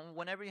options. And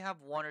whenever you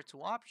have one or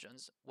two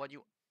options, what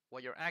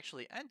you're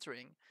actually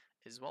entering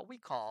is what we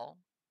call,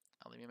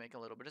 let me make a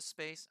little bit of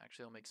space.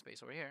 Actually, I'll make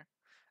space over here.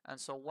 And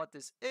so what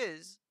this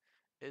is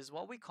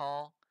what we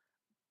call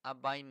a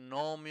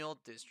binomial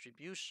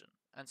distribution.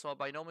 And so a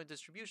binomial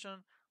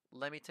distribution,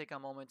 let me take a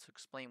moment to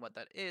explain what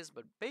that is,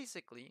 but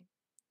basically,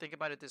 think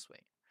about it this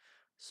way.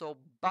 So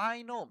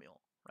binomial,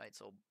 right?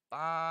 So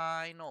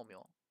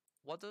binomial.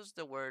 What does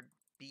the word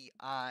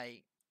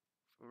bi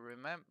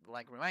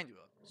remind you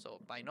of?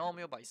 So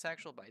binomial,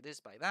 bisexual, by this,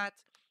 by that.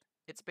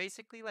 It's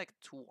basically like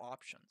two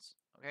options.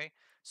 Okay.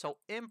 So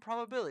in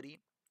probability,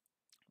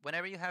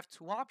 whenever you have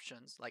two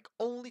options, like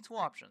only two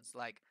options,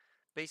 like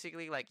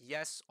basically like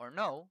yes or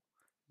no,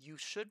 you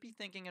should be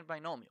thinking in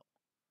binomial.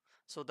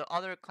 So the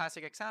other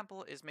classic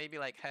example is maybe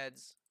like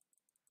heads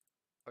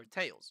or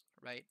tails,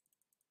 right?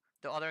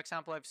 The other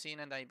example I've seen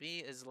in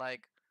IB is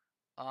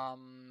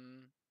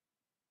um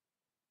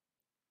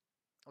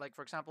like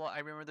for example, I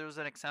remember there was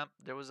an exam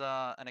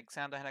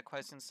that had a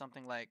question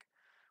something like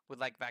with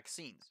like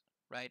vaccines,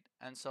 right?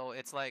 And so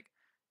it's like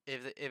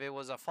if it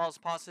was a false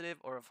positive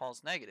or a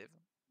false negative,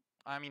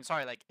 I mean,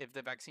 sorry, like if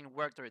the vaccine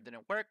worked or it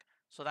didn't work.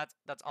 So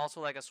that's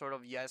also like a sort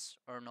of yes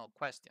or no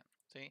question.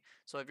 See,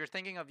 so if you're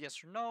thinking of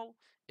yes or no,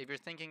 if you're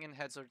thinking in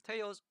heads or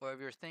tails, or if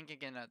you're thinking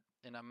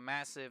in a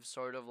massive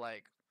sort of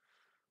like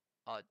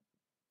a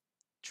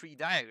tree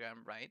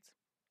diagram, right?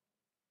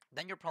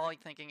 Then you're probably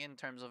thinking in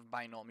terms of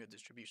binomial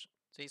distribution.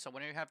 See, so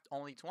when you have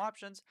only two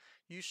options,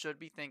 you should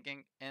be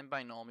thinking in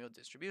binomial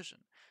distribution.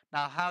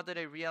 Now, how did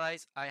I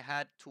realize I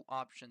had two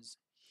options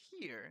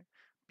here?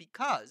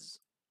 Because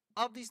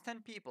of these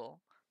 10 people,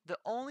 the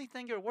only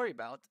thing you're worried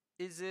about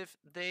is if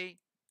they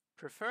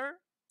prefer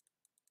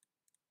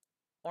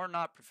or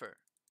not prefer,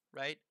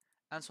 right?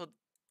 And so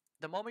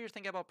the moment you're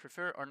thinking about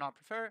prefer or not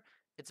prefer,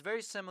 it's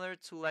very similar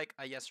to like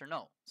a yes or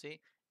no.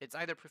 See, it's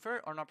either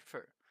prefer or not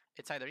prefer.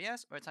 It's either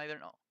yes or it's either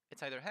no.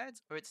 It's either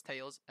heads or it's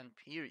tails, and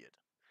period.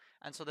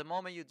 And so the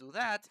moment you do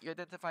that, you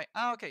identify,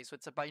 okay, so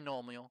it's a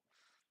binomial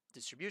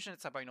distribution,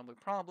 it's a binomial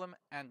problem,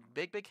 and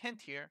big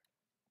hint here,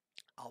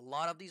 a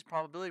lot of these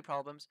probability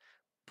problems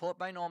put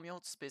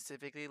binomial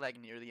specifically like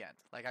near the end.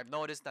 Like I've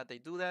noticed that they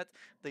do that.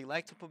 They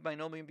like to put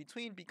binomial in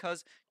between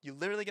because you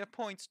literally get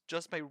points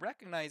just by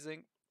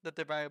recognizing that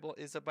the variable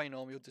is a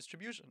binomial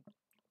distribution.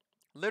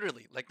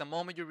 Literally, like the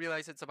moment you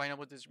realize it's a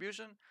binomial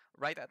distribution,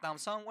 write that down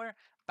somewhere,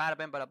 bada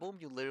bam, bada boom,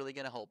 you literally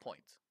get a whole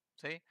point.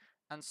 See?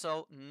 And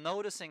so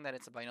noticing that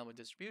it's a binomial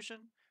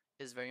distribution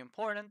is very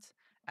important.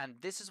 And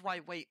this is why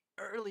way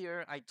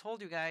earlier I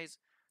told you guys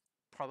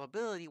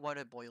probability, what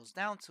it boils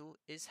down to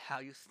is how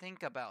you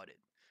think about it.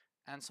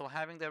 And so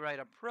having the right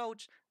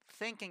approach,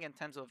 thinking in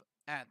terms of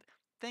and,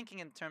 thinking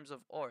in terms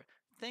of or,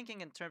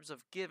 thinking in terms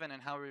of given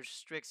and how it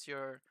restricts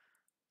your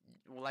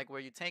like where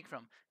you take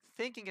from,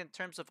 thinking in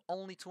terms of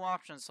only two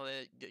options so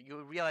that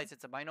you realize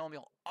it's a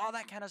binomial, all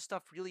that kind of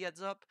stuff really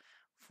adds up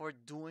for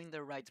doing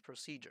the right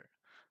procedure.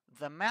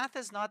 The math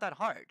is not that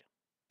hard.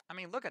 I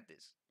mean, look at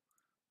this.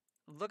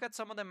 Look at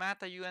some of the math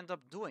that you end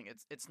up doing.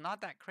 It's not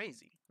that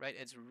crazy, right?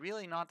 It's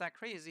really not that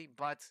crazy,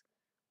 but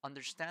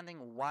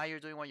understanding why you're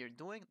doing what you're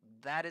doing,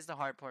 that is the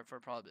hard part for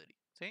probability.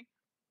 See?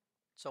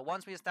 So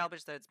once we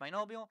establish that it's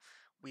binomial,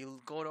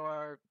 we'll go to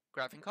our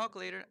graphing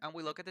calculator and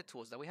we look at the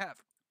tools that we have.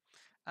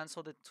 And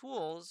so the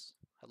tools,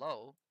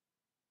 hello,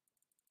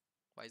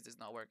 why is this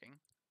not working?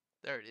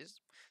 There it is.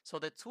 So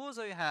the tools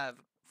that you have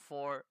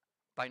for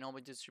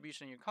binomial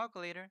distribution in your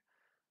calculator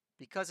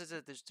Because it's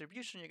a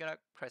distribution, you're going to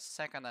press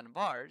second on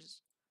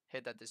bars,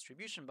 hit that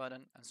distribution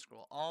button, and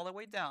scroll all the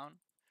way down,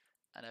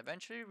 and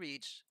eventually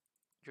reach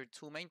your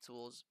two main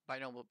tools,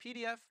 Binomial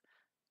PDF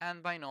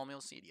and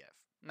Binomial CDF.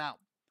 Now,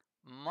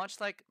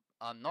 much like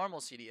a normal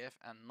CDF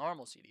and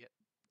normal CDF,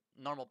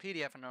 normal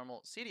PDF and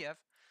normal CDF,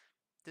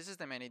 this is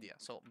the main idea.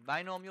 So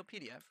binomial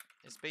PDF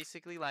is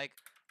basically like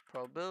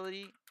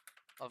probability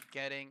of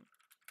getting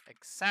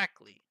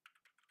exactly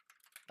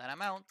that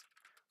amount,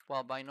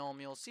 while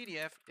binomial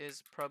CDF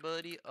is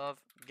probability of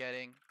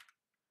getting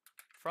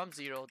from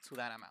 0 to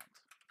that amount.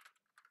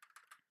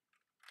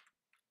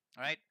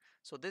 All right,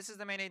 so this is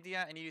the main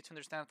idea I need you to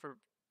understand for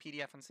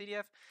PDF and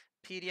CDF.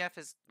 PDF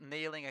is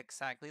nailing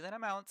exactly that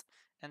amount,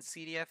 and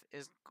CDF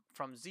is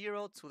from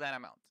 0 to that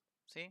amount.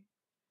 See?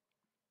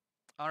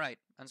 All right,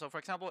 and so for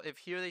example, if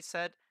here they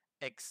said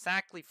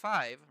exactly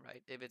 5,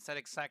 right? If it said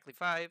exactly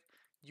 5,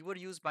 you would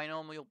use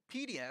binomial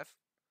PDF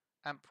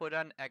and put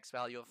an x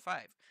value of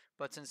 5.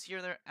 But since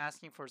here they're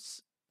asking for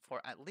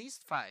at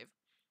least 5,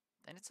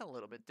 then it's a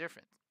little bit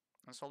different.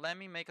 And so let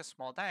me make a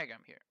small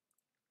diagram here.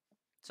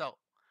 So,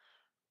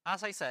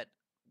 as I said,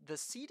 the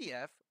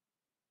CDF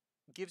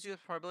gives you the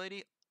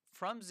probability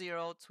from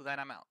 0 to that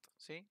amount.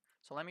 See?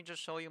 So let me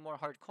just show you more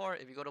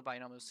hardcore. If you go to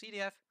binomial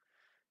CDF,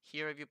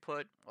 here if you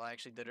put, well, I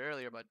actually did it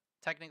earlier, but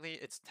technically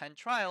it's 10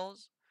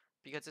 trials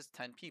because it's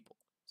 10 people.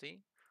 See?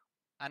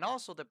 And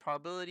also the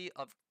probability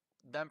of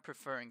them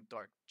preferring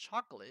dark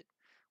chocolate.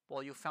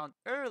 Well, you found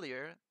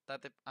earlier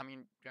that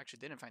you actually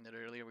didn't find it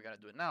earlier, we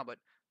gotta do it now, but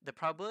the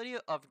probability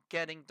of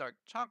getting dark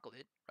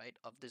chocolate, right,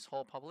 of this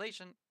whole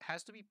population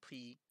has to be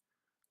P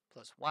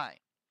plus Y.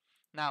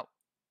 Now,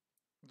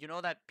 you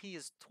know that P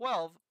is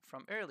 12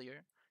 from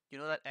earlier, you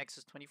know that X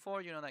is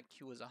 24, you know that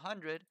Q is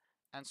 100,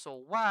 and so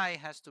Y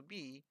has to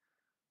be,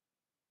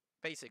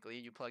 basically,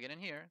 you plug it in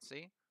here,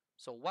 see?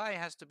 So Y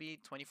has to be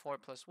 24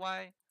 plus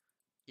Y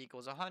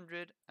equals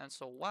 100, and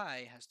so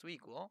Y has to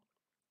equal,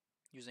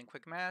 using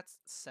quick maths,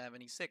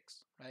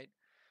 76, right?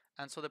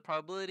 And so the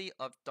probability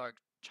of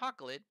dark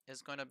chocolate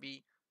is going to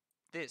be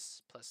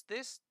this plus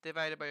this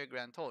divided by your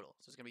grand total.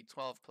 So it's going to be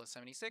 12 plus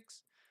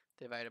 76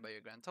 divided by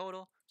your grand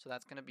total. So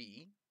that's going to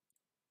be,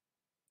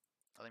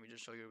 let me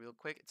just show you real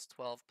quick. It's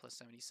 12 plus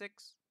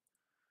 76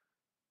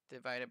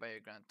 divided by your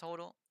grand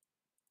total.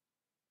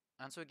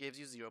 And so it gives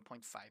you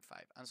 0.55.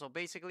 And so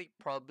basically,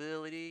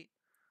 probability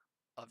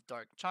of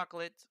dark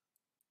chocolate,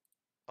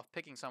 of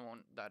picking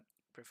someone that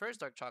prefers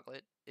dark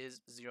chocolate,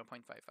 is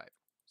 0.55.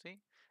 See?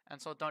 And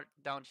so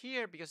down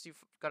here, because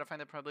you've got to find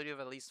the probability of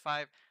at least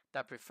 5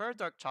 that prefer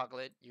dark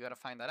chocolate, you got to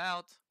find that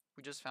out.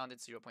 We just found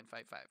it's 0.55.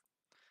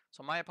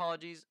 So my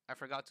apologies, I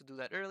forgot to do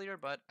that earlier,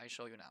 but I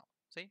show you now.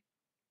 See?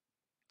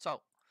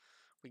 So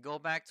we go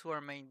back to our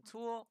main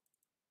tool.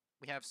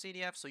 We have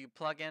CDF, so you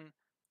plug in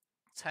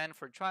 10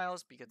 for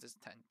trials because it's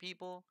 10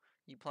 people.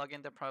 You plug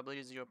in the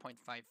probability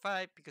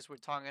 0.55 because we're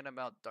talking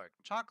about dark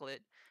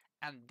chocolate.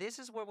 And this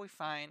is where we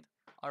find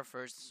our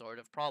first sort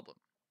of problem.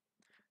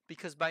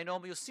 Because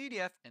binomial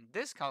CDF in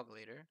this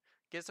calculator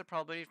gives a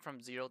probability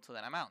from 0 to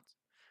that amount.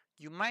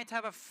 You might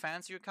have a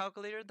fancier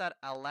calculator that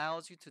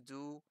allows you to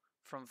do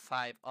from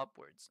 5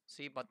 upwards.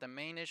 See, but the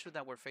main issue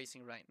that we're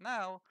facing right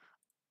now,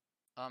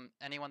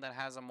 anyone that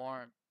has a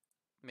more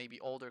maybe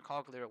older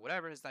calculator or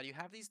whatever, is that you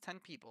have these 10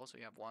 people. So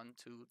you have 1,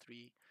 2,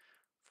 3,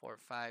 4,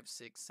 5,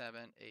 6,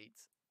 7, 8,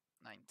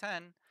 9,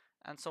 10.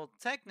 And so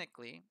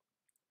technically,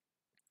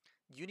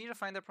 you need to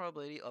find the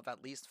probability of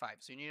at least 5.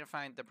 So you need to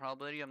find the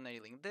probability of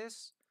nailing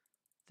this,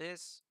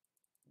 this,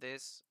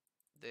 this,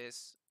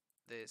 this,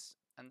 this,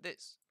 and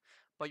this.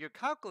 But your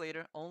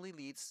calculator only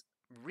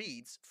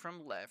reads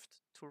from left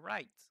to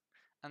right.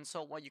 And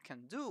so what you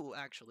can do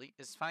actually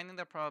is finding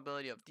the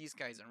probability of these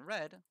guys in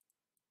red.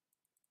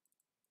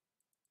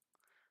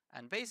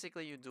 And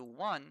basically you do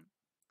 1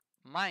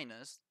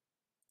 minus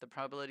the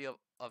probability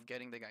of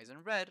getting the guys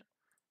in red.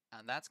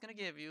 And that's going to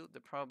give you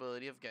the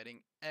probability of getting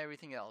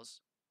everything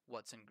else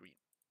what's in green.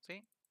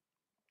 See?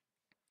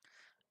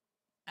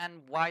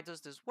 And why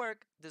does this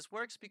work? This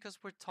works because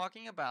we're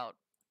talking about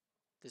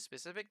this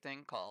specific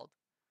thing called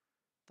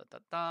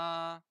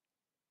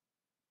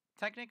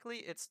technically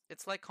it's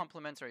like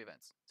complementary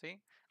events. See?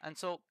 And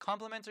so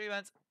complementary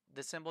events,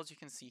 the symbols you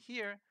can see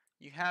here,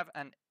 you have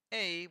an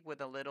A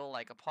with a little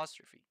like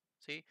apostrophe.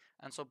 See?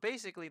 And so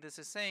basically this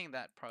is saying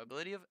that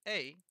probability of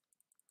A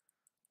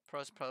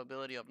plus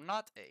probability of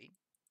not A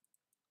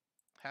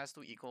has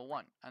to equal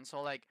 1. And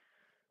so like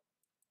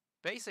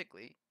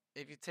basically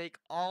if you take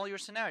all your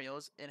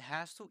scenarios, it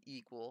has to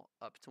equal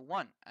up to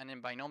 1. And in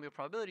binomial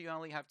probability, you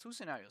only have 2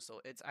 scenarios. So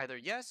it's either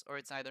yes or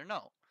it's either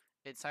no.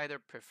 It's either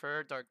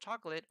prefer dark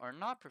chocolate or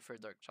not prefer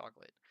dark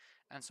chocolate.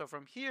 And so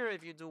from here,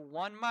 if you do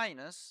 1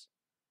 minus,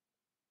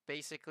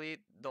 basically,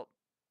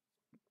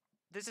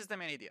 this is the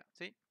main idea.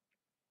 See?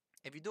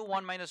 If you do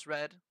 1 minus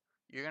red,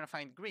 you're going to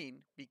find green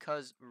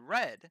because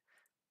red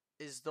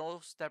is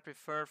those that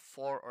prefer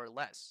 4 or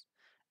less.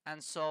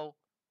 And so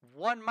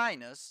 1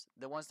 minus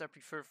the ones that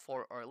prefer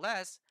 4 or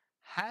less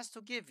has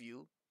to give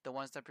you the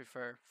ones that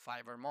prefer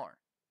 5 or more.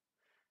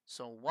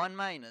 So 1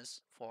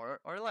 minus 4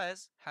 or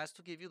less has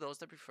to give you those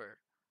that prefer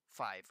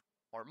 5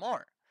 or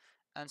more.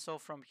 And so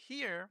from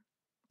here,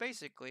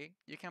 basically,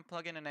 you can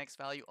plug in an x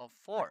value of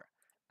 4.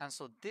 And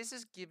so this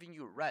is giving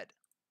you red.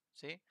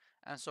 See?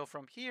 And so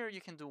from here, you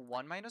can do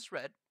 1 minus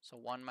red. So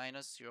 1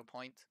 minus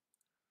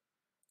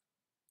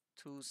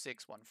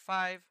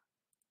 0.2615,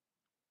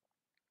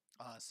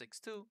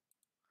 62.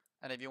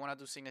 And if you want to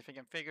do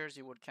significant figures,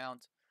 you would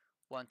count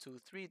 1, 2,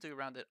 3. Do you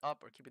round it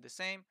up or keep it the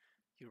same?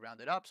 You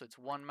round it up, so it's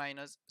 1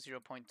 minus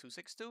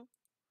 0.262.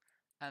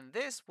 And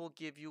this will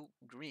give you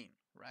green,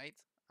 right?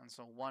 And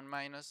so 1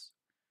 minus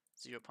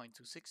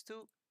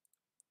 0.262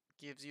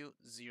 gives you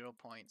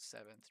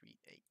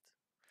 0.738.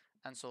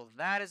 And so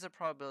that is a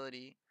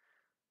probability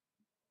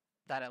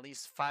that at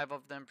least 5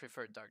 of them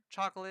prefer dark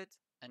chocolate.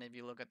 And if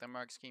you look at the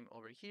mark scheme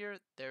over here,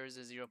 there is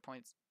a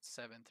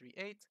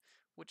 0.738,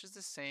 which is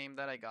the same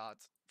that I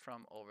got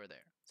from over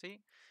there.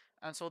 See?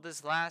 And so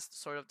this last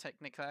sort of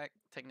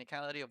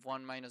technicality of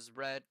 1 minus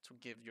red to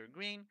give your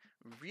green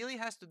really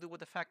has to do with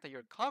the fact that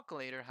your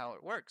calculator, how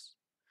it works.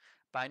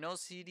 Binomial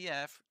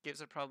CDF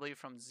gives a probability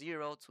from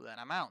 0 to that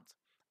amount.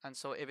 And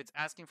so if it's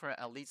asking for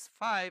at least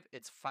 5,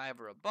 it's 5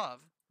 or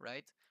above,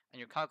 right? And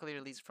your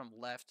calculator leads from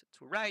left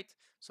to right.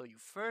 So you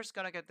first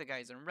got to get the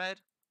guys in red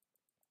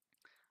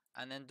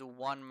and then do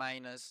 1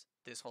 minus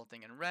this whole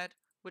thing in red,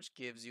 which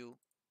gives you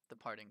the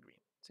part in green.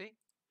 See?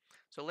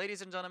 So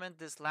ladies and gentlemen,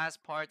 this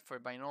last part for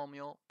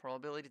binomial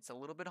probability, it's a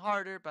little bit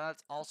harder, but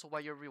that's also why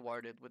you're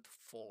rewarded with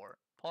 4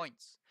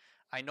 points.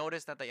 I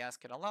noticed that they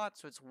ask it a lot,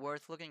 so it's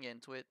worth looking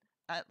into it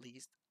at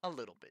least a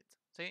little bit.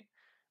 See?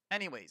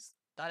 Anyways,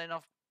 that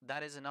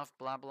is enough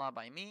blah blah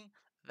by me.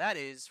 That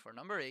is for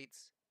number 8,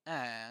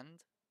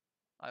 and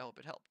I hope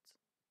it helped.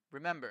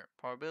 Remember,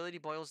 probability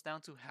boils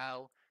down to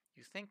how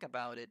you think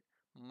about it.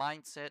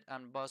 Mindset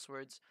and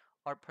buzzwords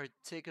are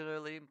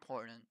particularly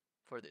important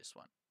for this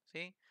one.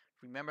 See?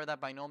 Remember that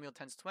binomial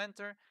tends to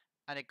enter,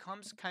 and it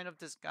comes kind of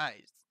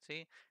disguised.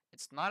 See?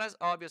 It's not as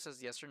obvious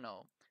as yes or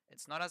no.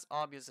 It's not as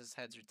obvious as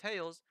heads or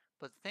tails,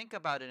 but think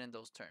about it in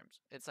those terms.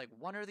 It's like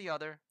one or the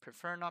other,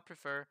 prefer, not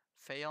prefer,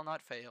 fail,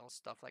 not fail,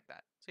 stuff like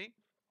that. See?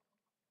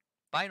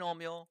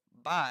 Binomial,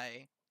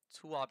 by,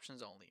 2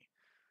 options only.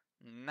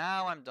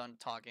 Now I'm done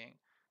talking.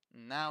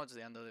 Now it's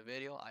the end of the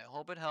video. I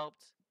hope it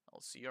helped.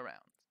 I'll see you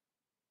around.